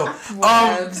already know.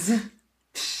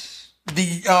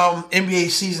 The NBA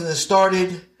season has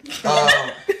started.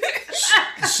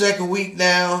 The second week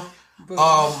now.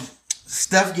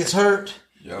 Steph gets hurt.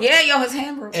 Yep. Yeah, his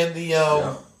hand broke. And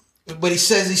but he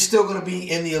says he's still going to be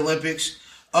in the Olympics.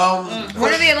 When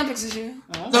are the Olympics this year?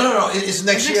 No. It's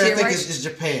next year. I think it's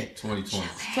Japan. 2020.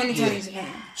 2020 Japan.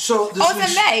 So it's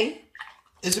in May.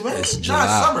 Is it May? It's July.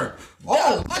 Summer.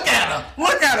 Oh, look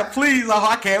at her, please! Oh,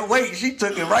 I can't wait. She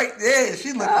took it right there.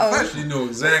 She looked professional. She knew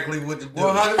exactly what to do.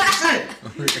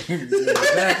 100%.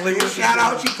 Exactly. Shout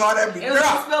out, she caught that big drop. It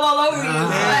was spill all over you.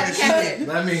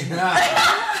 Let me.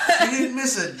 She didn't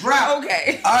miss a drop.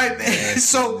 Okay. All right, man.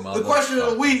 So the question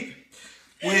of the week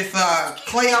with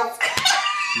Clay out.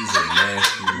 She's a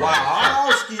nasty.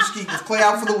 Wow, ski. With Clay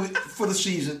out for the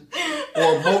season,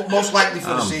 or most likely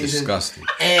for the season. Disgusted.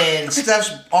 And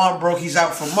Steph's arm broke. He's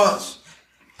out for months.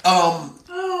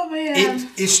 Oh man.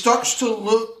 It starts to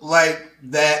look like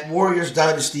that Warriors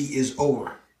dynasty is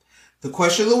over. The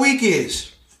question of the week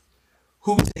is,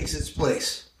 who takes its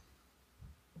place?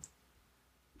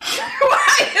 Why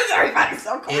is everybody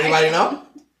so quiet? Anybody know?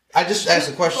 I just asked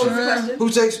a question. Who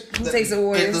takes the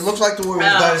Warriors? It looks like the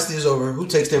Warriors dynasty is over. Who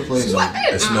takes their place?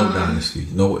 It's no dynasty.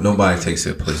 Nobody takes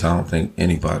their place. I don't think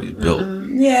anybody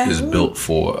is built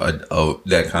for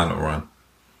that kind of run.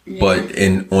 Yeah. But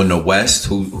on the West,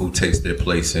 who takes their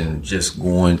place and just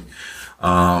going,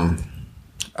 I'm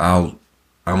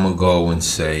gonna go and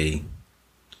say,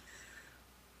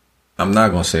 I'm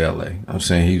not gonna say LA. I'm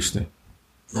saying Houston.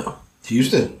 No,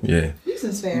 Houston. Yeah,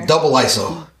 Houston's fair. Double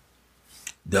ISO.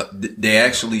 They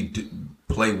actually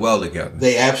play well together.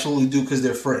 They absolutely do because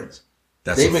they're friends.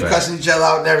 They've been cussing each other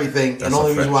out and everything. And the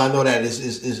only reason why I know that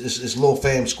is Lil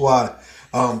Fam Squad.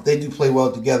 They do play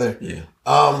well together. Yeah.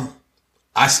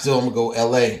 I still am gonna go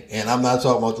LA, and I'm not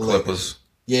talking about the Clippers.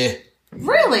 Yeah.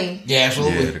 Really? Yeah,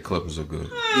 absolutely. Yeah, the Clippers are good.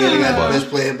 Yeah, they got the best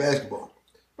player in basketball.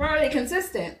 Bro, are they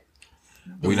consistent?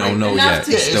 We don't know yet.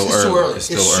 It's still early. It's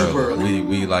still early.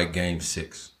 We like game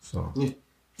 6. So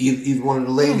either one of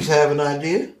the ladies have an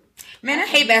idea? Man, I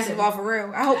hate basketball for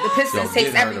real. I hope the Pistons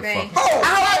takes everything.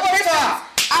 I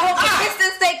hope the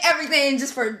Pistons take everything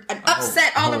just for an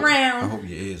upset all around. I hope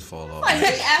your ears fall off. I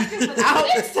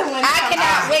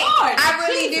cannot wait. I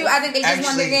really do. I think they just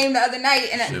won the game the other night,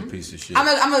 and a piece of shit. I'm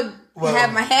gonna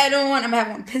have my hat on. I'm gonna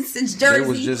have on Pistons jersey. They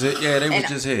was just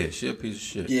here. She a piece of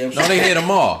shit. Yeah, no, they hit them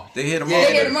all. They hit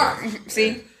them all.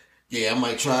 See? Yeah, I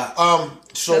might try.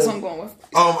 So that's what I'm going with.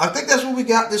 I think that's what we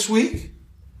got this week.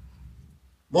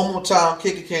 One more time,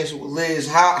 Kicking Kancer with Liz.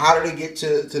 How do they get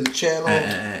to the channel?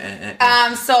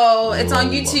 So it's on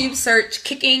YouTube. Search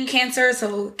Kicking Kancer.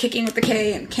 So kicking with the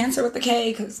K and cancer with the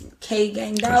K because K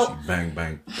ganged out. Bang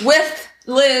bang. With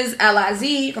Liz Liz.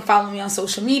 You can follow me on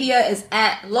social media. It's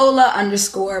at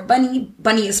Lola_Bunny.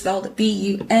 Bunny is spelled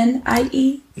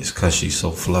BUNIE. It's because she's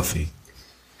so fluffy.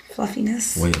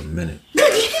 Fluffiness. Wait a minute.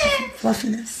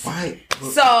 Fluffiness. Right. So,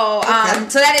 so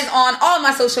that is on all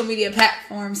my social media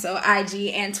platforms. So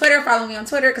IG and Twitter. Follow me on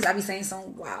Twitter because I be saying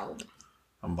some wild.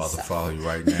 I'm about to follow you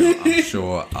right now. I'm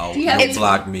sure you'll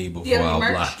block me before I'll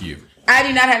block you. I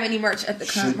do not have any merch at the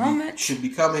current moment. Should be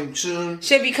coming soon.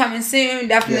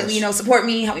 Definitely, support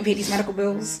me. Help me pay these medical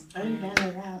bills.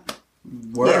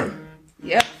 Word.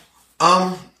 Yep.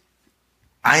 I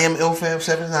am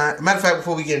IlFam79. Matter of fact,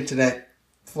 before we get into that,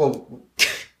 before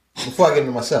I get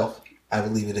into myself, I will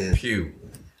leave it in. Pew.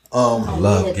 I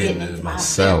love getting into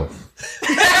myself.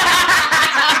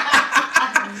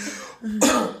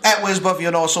 At Where's Buffy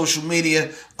on all social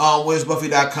media. Where's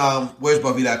Buffy.com. Where's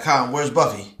Buffy.com. Where's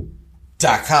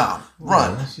Buffy.com.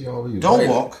 Run. I see all these Don't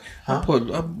walk. I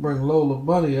bring Lola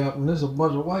Bunny up, and there's a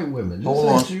bunch of white women. Hold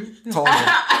on. Hold on.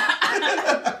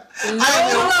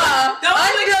 Lola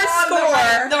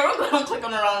don't click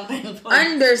on the wrong thing.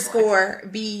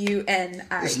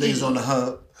 _BUNI. This nigga's on the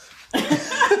hub.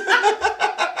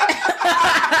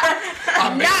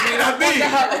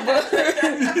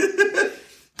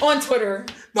 On Twitter.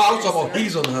 No, I was talking about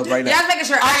he's on the hub right now. Yeah, I was making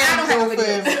sure. I am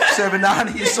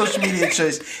IlFam79, your social media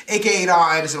choice, aka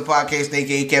Don Anderson Podcast,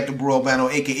 aka Captain Bru Albano,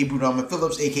 aka Bruno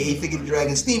Phillips, aka Figure the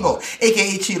Dragon Steamboat,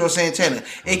 aka Cheeto Santana,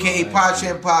 aka Pod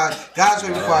Champ Pod, God's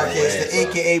favorite podcaster,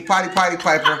 aka Potty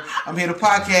Piper. I'm here to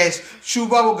podcast Chew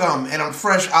Bubblegum, and I'm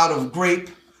fresh out of grape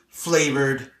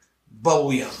flavored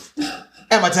bubble yum.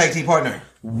 And my tag team partner,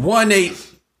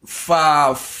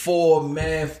 1854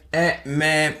 Math at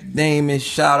Math Damon.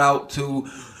 Shout out to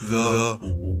the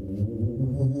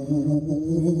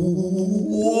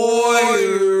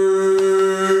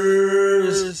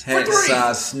Warriors. Head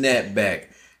size snapback.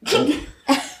 What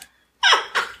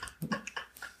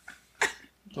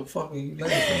the fuck are you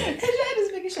laughing at?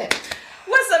 Just making shit.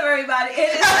 What's up, everybody?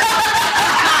 It is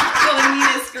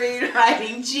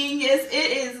screenwriting genius.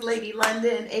 It is Lady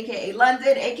London, aka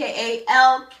London, aka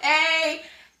LK,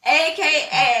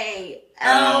 aka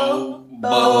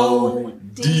Elbow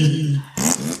D.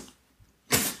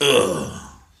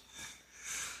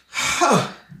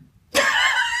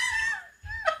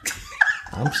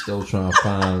 I'm still trying to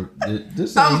find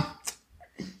this.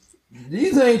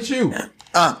 These ain't you.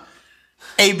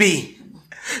 AB,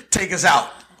 take us out.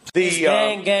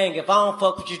 Gang, if I don't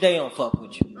fuck with you, they don't fuck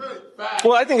with you.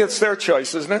 Well, I think it's their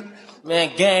choice, isn't it?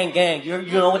 Man, gang, you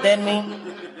know what that means?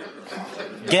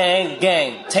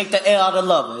 Gang, take the L out of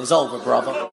lover. It's over, brother.